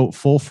conference. Quote,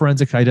 full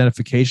forensic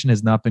identification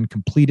has not been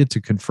completed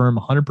to confirm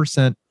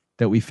 100%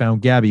 that we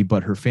found Gabby,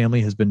 but her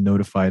family has been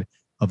notified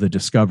of the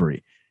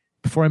discovery.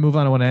 Before I move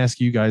on, I want to ask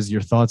you guys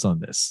your thoughts on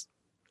this.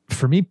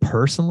 For me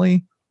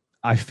personally,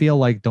 I feel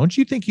like, don't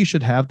you think you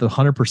should have the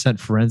 100%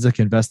 forensic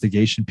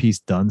investigation piece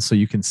done so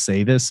you can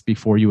say this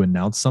before you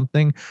announce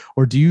something?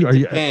 Or do you,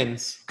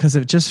 depends. Because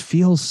it just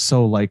feels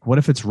so like, what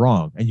if it's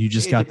wrong and you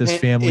just got this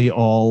family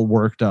all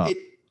worked up?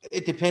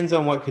 It depends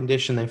on what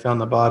condition they found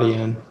the body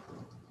in.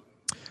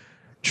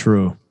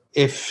 True.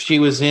 If she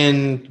was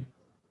in,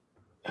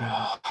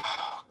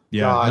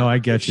 I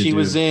get you. She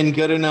was in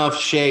good enough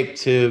shape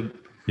to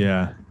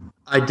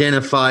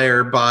identify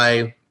her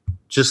by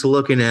just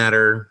looking at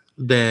her,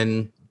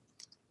 then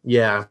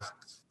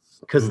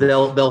because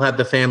they'll have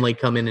the family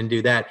come in and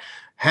do that.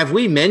 Have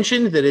we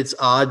mentioned that it's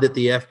odd that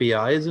the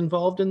FBI is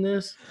involved in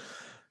this?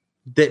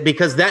 That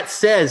because that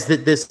says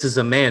that this is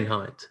a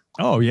manhunt.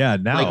 Oh yeah,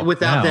 now like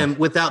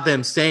without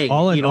them saying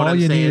all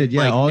you needed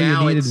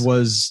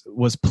was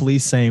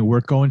police saying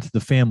we're going to the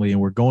family and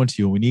we're going to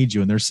you and we need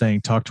you, and they're saying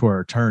talk to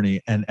our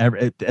attorney, and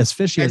as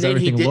fishy as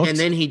everything looked, and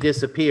then he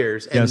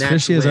disappears. Yeah, as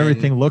fishy as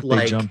everything looked,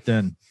 they jumped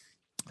in.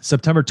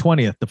 September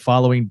 20th, the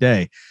following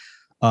day,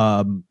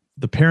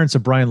 the parents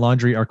of Brian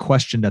Laundrie are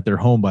questioned at their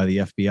home by the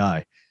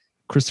FBI.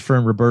 Christopher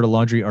and Roberta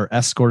Laundrie are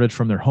escorted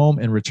from their home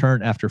and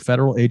return after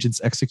federal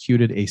agents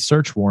executed a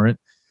search warrant.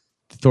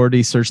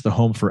 Authorities searched the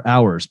home for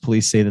hours.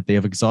 Police say that they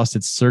have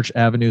exhausted search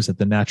avenues at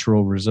the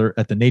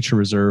nature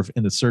reserve,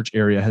 and the search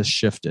area has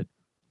shifted.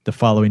 The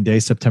following day,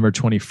 September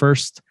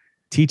 21st,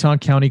 Teton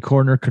County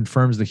coroner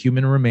confirms the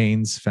human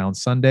remains found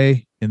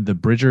Sunday in the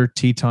Bridger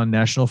Teton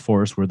National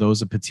Forest were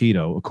those of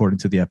Petito, according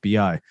to the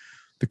FBI.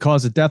 The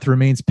cause of death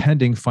remains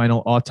pending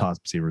final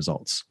autopsy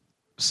results.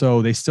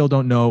 So they still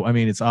don't know. I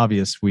mean, it's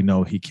obvious. We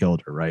know he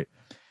killed her, right?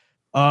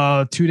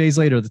 2 days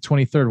later, the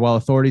 23rd, while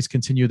authorities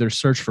continue their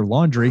search for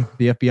Laundrie,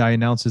 the FBI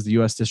announces the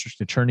U.S.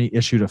 District Attorney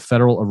issued a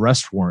federal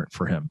arrest warrant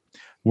for him.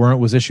 Warrant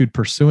was issued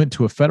pursuant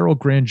to a federal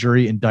grand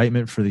jury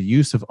indictment for the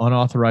use of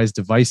unauthorized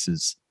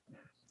devices.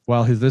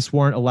 While this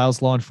warrant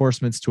allows law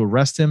enforcement to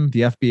arrest him,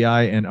 the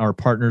FBI and our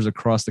partners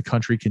across the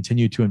country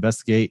continue to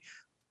investigate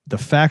the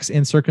facts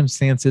and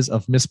circumstances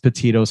of Miss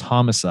Petito's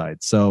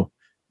homicide. So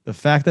the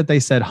fact that they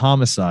said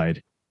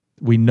homicide,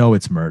 we know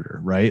it's murder,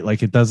 right?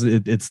 Like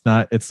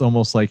it's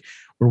almost like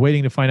we're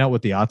waiting to find out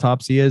what the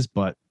autopsy is,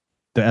 but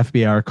the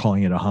FBI are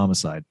calling it a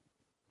homicide.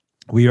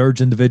 We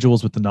urge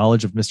individuals with the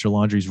knowledge of Mr.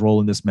 Laundrie's role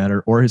in this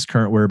matter or his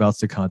current whereabouts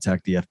to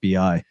contact the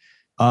FBI.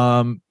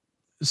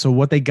 So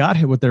what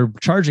they're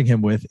charging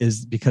him with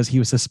is because he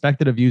was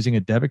suspected of using a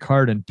debit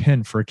card and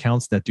PIN for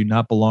accounts that do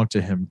not belong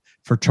to him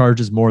for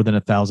charges more than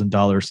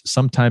 $1,000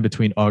 sometime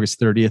between August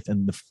 30th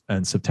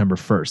and September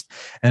 1st.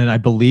 And I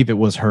believe it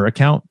was her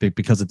account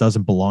because it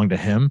doesn't belong to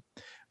him.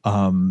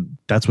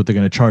 That's what they're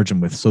going to charge him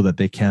with so that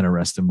they can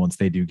arrest him once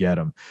they do get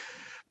him.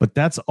 But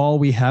that's all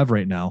we have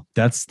right now.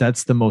 That's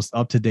the most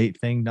up-to-date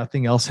thing.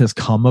 Nothing else has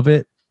come of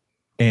it.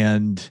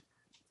 And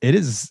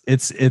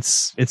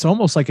it's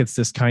almost like it's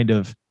this kind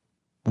of,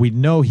 we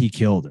know he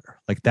killed her.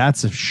 Like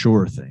that's a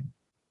sure thing,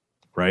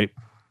 right?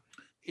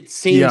 It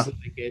seems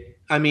like it.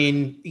 I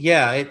mean,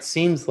 it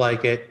seems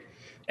like it.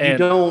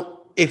 And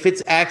if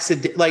it's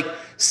accident, like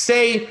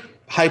say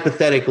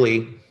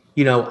hypothetically,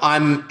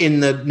 I'm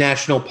in the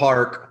national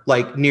park,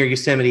 like near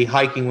Yosemite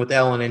hiking with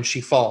Ellen and she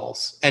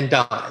falls and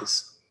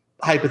dies.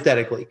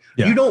 Hypothetically,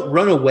 you don't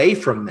run away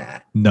from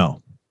that.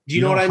 No. Do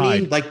you know what I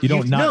mean? Like you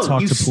don't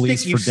talk to police for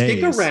days. You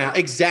stick around.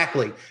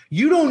 Exactly.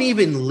 You don't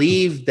even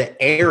leave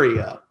the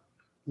area.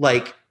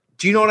 Like,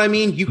 do you know what I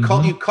mean? You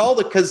call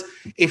because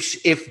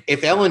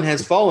if Ellen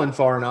has fallen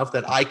far enough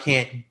that I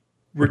can't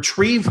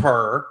retrieve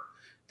her,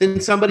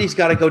 then somebody's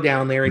got to go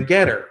down there and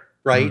get her,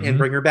 right, and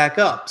bring her back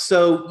up.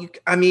 So,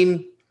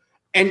 and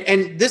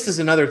this is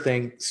another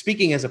thing.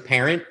 Speaking as a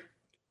parent,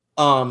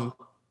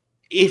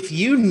 if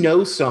you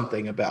know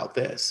something about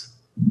this,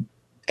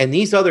 and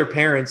these other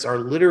parents are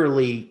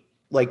literally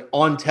like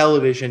on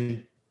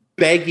television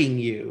begging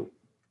you,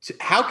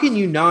 how can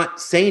you not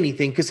say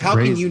anything? Because how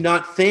can you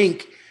not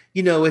think?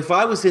 If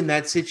I was in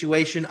that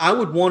situation, I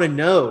would want to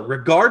know,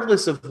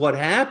 regardless of what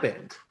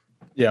happened.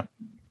 Yeah.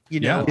 I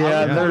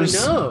would want to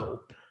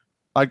know.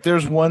 Like,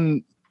 there's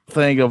one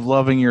thing of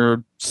loving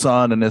your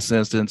son in this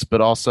instance, but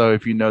also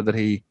if you know that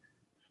he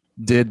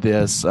did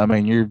this, I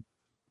mean, you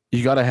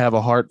got to have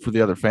a heart for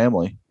the other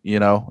family.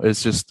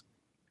 It's just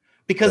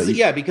because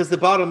the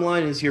bottom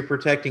line is you're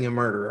protecting a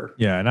murderer.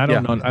 Yeah, and I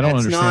don't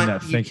understand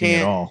that thinking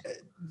at all.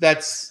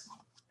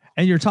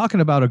 And you're talking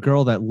about a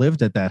girl that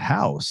lived at that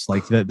house.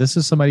 Like that, this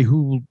is somebody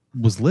who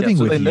was living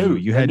with you.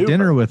 You had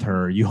dinner with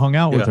her. You hung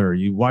out with her.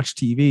 You watched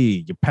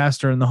TV. You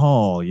passed her in the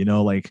hall. You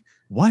know, like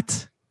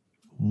what?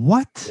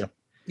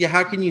 Yeah.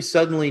 How can you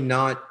suddenly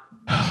not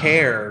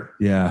care?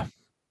 Yeah.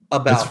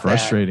 About it's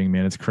frustrating,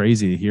 man. It's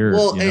crazy here.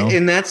 Well,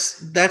 and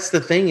that's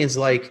the thing is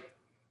like,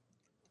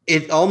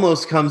 it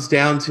almost comes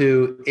down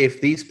to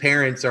if these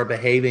parents are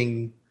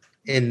behaving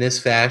in this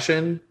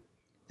fashion,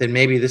 then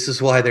maybe this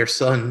is why their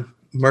son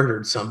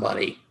murdered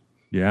somebody.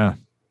 Yeah.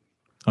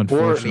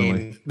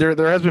 Unfortunately.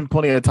 There has been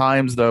plenty of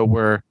times though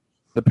where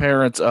the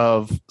parents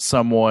of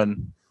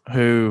someone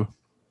who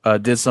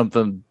did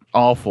something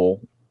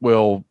awful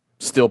will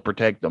still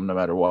protect them no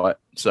matter what.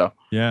 So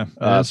yeah,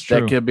 that's true.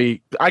 That could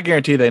be. I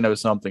guarantee they know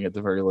something at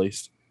the very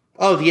least.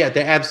 Oh yeah,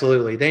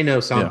 they know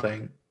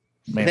something.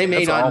 Yeah. Man, they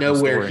may not know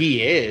where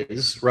he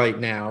is right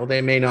now.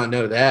 They may not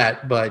know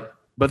that, but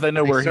they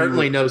know where he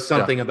certainly know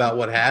something about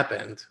what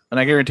happened. And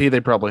I guarantee they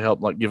probably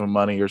helped, like give him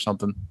money or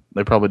something.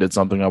 They probably did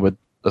something, I would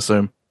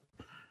assume.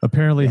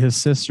 Apparently, his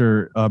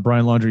sister,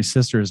 Brian Laundrie's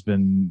sister, has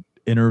been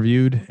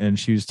interviewed, and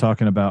she was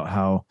talking about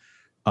how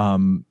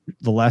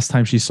the last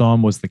time she saw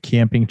him was the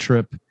camping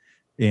trip.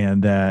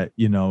 And that,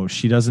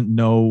 she doesn't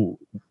know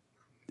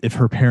if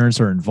her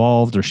parents are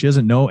involved, or she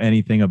doesn't know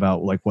anything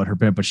about like what her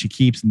parents, but she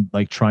keeps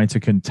like trying to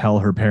tell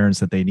her parents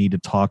that they need to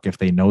talk if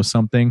they know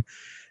something.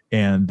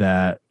 And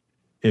that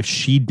if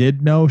she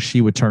did know,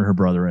 she would turn her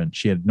brother in.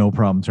 She had no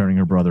problem turning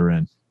her brother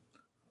in.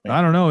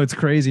 I don't know. It's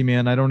crazy,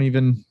 man. I don't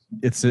even,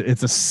 it's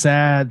a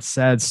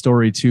sad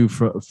story too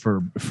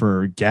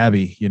for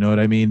Gabby. You know what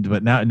I mean?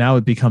 But now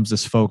it becomes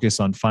this focus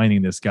on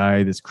finding this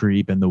guy, this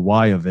creep, and the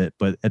why of it.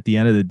 But at the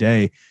end of the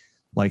day,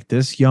 like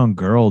this young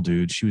girl,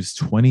 dude, she was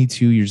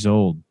 22 years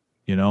old,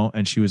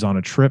 and she was on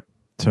a trip.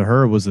 To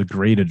her, it was a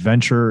great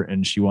adventure,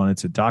 and she wanted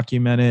to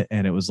document it.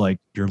 And it was like,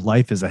 your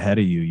life is ahead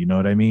of you. You know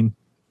what I mean?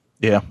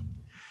 Yeah.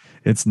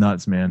 It's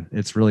nuts, man.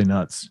 It's really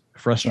nuts.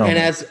 Frustrating.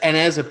 And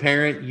as a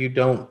parent, you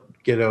don't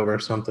get over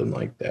something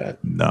like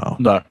that.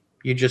 No.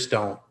 You just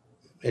don't.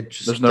 It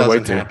just There's no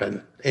doesn't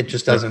happen. It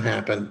just doesn't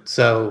happen.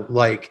 So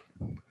like,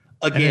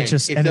 again,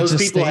 if those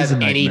people have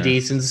any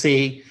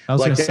decency,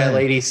 like that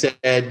lady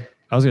said,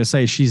 I was going to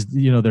say, she's,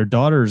 their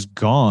daughter's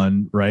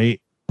gone,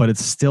 right? But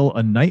it's still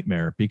a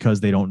nightmare because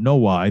they don't know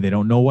why. They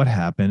don't know what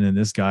happened. And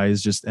this guy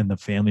is and the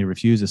family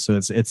refuses. So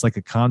it's like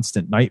a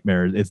constant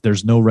nightmare.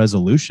 There's no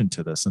resolution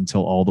to this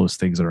until all those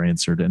things are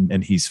answered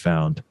and he's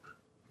found.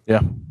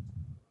 Yeah.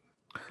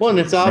 Well, and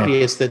it's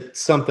obvious that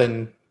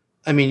something,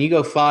 I mean, you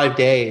go 5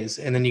 days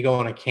and then you go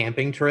on a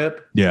camping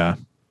trip. Yeah.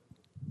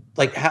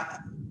 Like,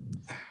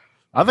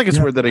 I think it's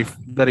weird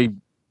that he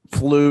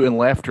flew and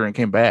left her and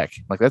came back.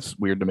 Like that's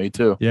weird to me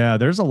too. Yeah,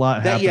 there's a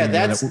lot happening. Yeah,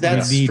 that's we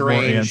need more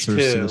strange answers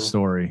too. to the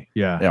story.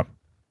 Yeah.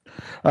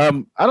 I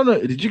don't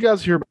know. Did you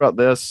guys hear about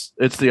this?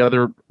 It's the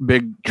other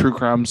big true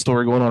crime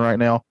story going on right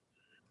now.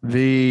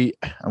 I'm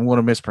going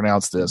to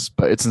mispronounce this,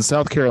 but it's in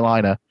South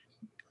Carolina.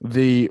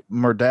 The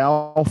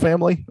Murdaugh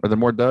family or the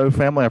Murdaugh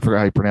family. I forgot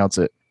how you pronounce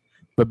it.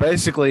 But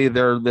basically,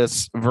 they're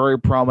this very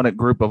prominent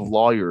group of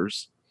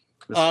lawyers.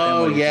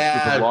 Yep.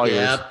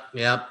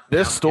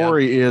 This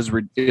story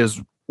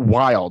is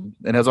wild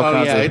and has all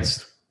kinds of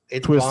it's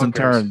twists bonkers. And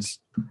turns.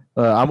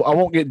 I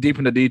won't get deep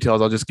into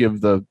details. I'll just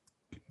give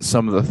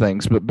some of the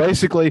things. But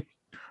basically,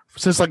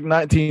 since like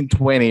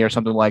 1920 or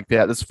something like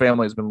that, this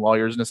family has been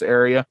lawyers in this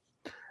area,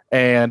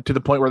 and to the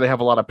point where they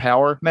have a lot of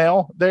power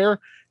now there,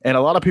 and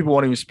a lot of people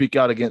won't even speak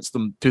out against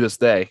them to this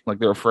day, like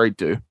they're afraid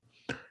to.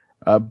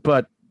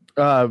 But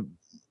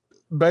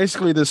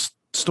basically, this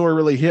story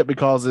really hit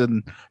because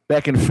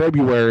back in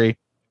February,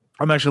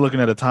 I'm actually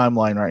looking at a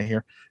timeline right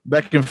here.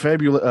 Back in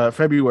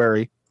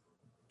February,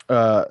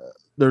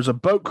 there's a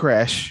boat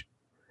crash,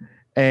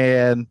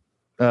 and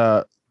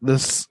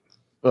this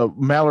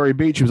Mallory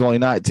Beach, who was only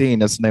 19,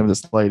 that's the name of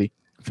this lady.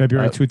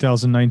 February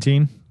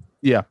 2019.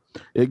 Yeah,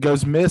 it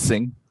goes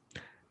missing,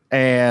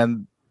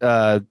 and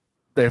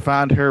they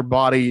find her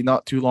body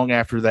not too long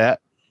after that,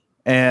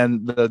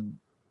 and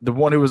the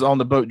one who was on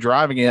the boat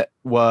driving it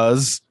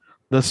was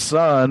the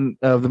son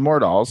of the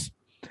Murdaughs.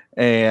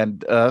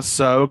 And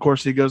so, of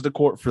course, he goes to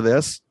court for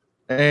this.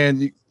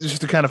 And just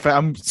to kind of,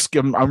 I'm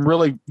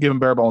really giving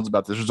bare bones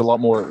about this. There's a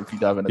lot more if you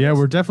dive into this. Yeah,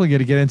 we're definitely going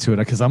to get into it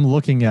because I'm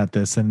looking at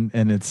this and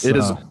it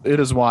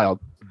is wild.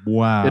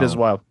 Wow. It is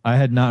wild. I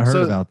had not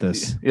heard about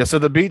this. Yeah. So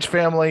the Beach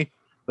family,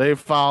 they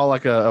file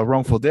like a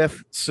wrongful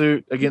death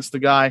suit against the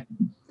guy.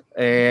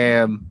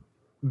 And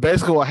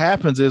basically what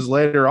happens is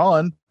later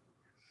on,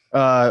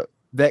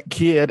 that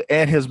kid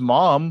and his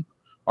mom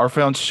are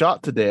found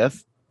shot to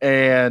death,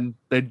 and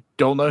they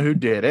don't know who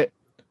did it.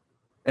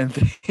 And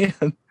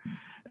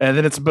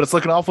then it's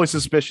looking awfully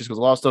suspicious because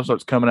a lot of stuff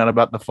starts coming out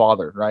about the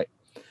father, right?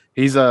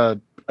 He's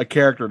a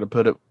character, to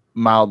put it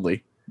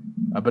mildly,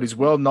 but he's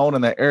well known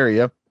in that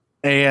area.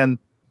 And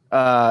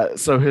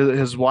so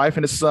his wife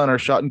and his son are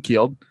shot and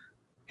killed.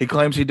 He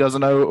claims he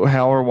doesn't know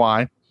how or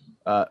why.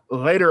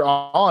 Later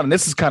on, and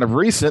this is kind of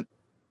recent,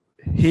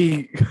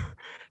 he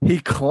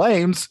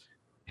claims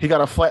he got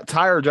a flat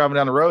tire driving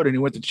down the road, and he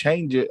went to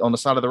change it on the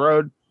side of the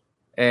road,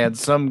 and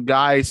some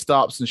guy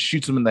stops and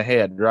shoots him in the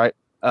head, right?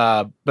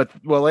 But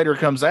what later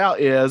comes out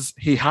is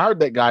he hired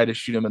that guy to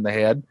shoot him in the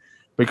head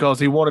because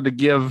he wanted to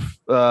give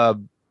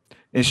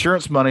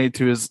insurance money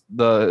to his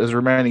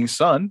remaining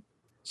son.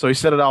 So he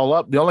set it all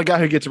up. The only guy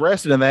who gets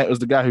arrested in that was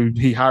the guy who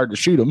he hired to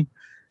shoot him.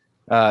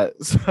 But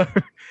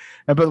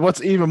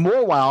what's even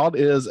more wild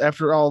is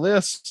after all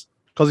this,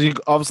 because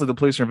obviously the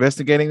police are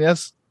investigating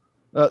this,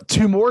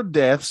 2 more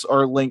deaths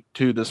are linked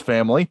to this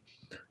family.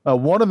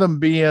 One of them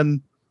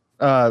being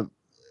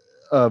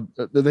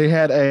they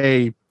had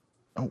a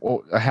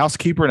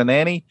housekeeper and a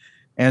nanny,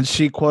 and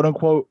she quote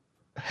unquote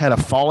had a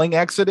falling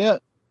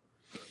accident.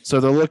 So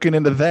they're looking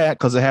into that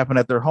because it happened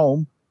at their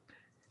home.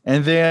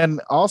 And then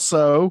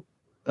also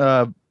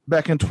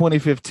back in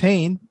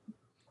 2015,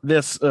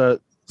 this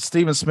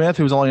Stephen Smith,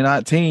 who was only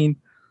 19,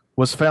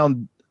 was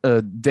found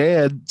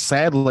dead,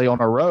 sadly, on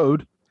a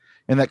road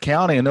in that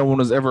county, and no one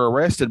was ever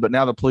arrested. But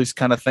now the police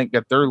kind of think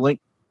that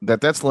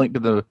that's linked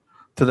to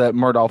that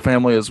Murdaugh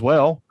family as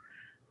well.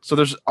 So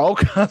there's all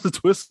kinds of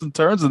twists and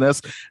turns in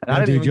this.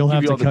 And dude, you'll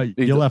have to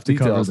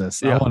cover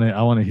this. Yeah.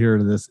 I want to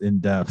hear this in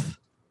depth.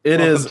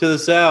 Welcome to the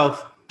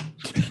South.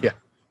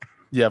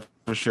 Yeah,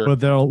 for sure. But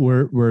they'll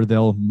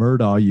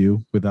Murdaugh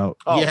you without.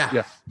 Oh,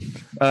 yeah.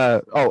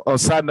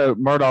 Side note: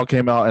 Murdaugh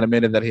came out and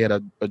admitted that he had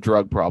a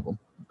drug problem.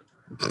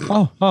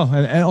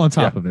 And on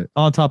top of it,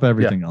 on top of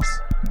everything else.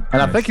 And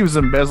nice. I think he was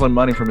embezzling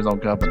money from his own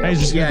company.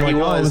 He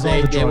was.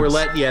 They were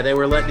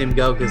letting him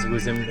go because it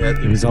was him.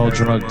 It was all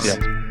drugs. Yeah.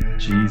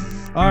 Jeez.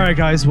 All right,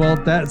 guys. Well,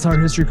 that's our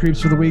History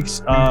Creeps for the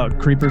weeks.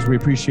 Creepers, we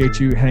appreciate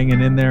you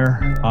hanging in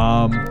there.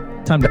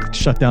 Time to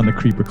shut down the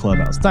Creeper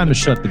Clubhouse. Time to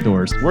shut the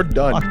doors. We're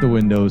done. Lock the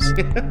windows.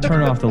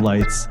 Turn off the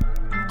lights.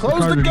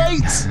 Close the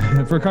gates.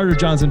 For Carter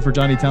Johnson, for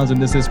Johnny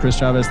Townsend, this is Chris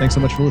Chavez. Thanks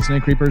so much for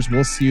listening, Creepers.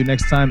 We'll see you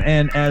next time.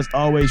 And as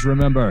always,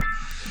 remember,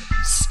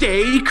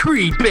 stay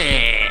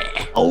creepy.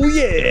 Oh,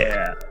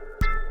 yeah.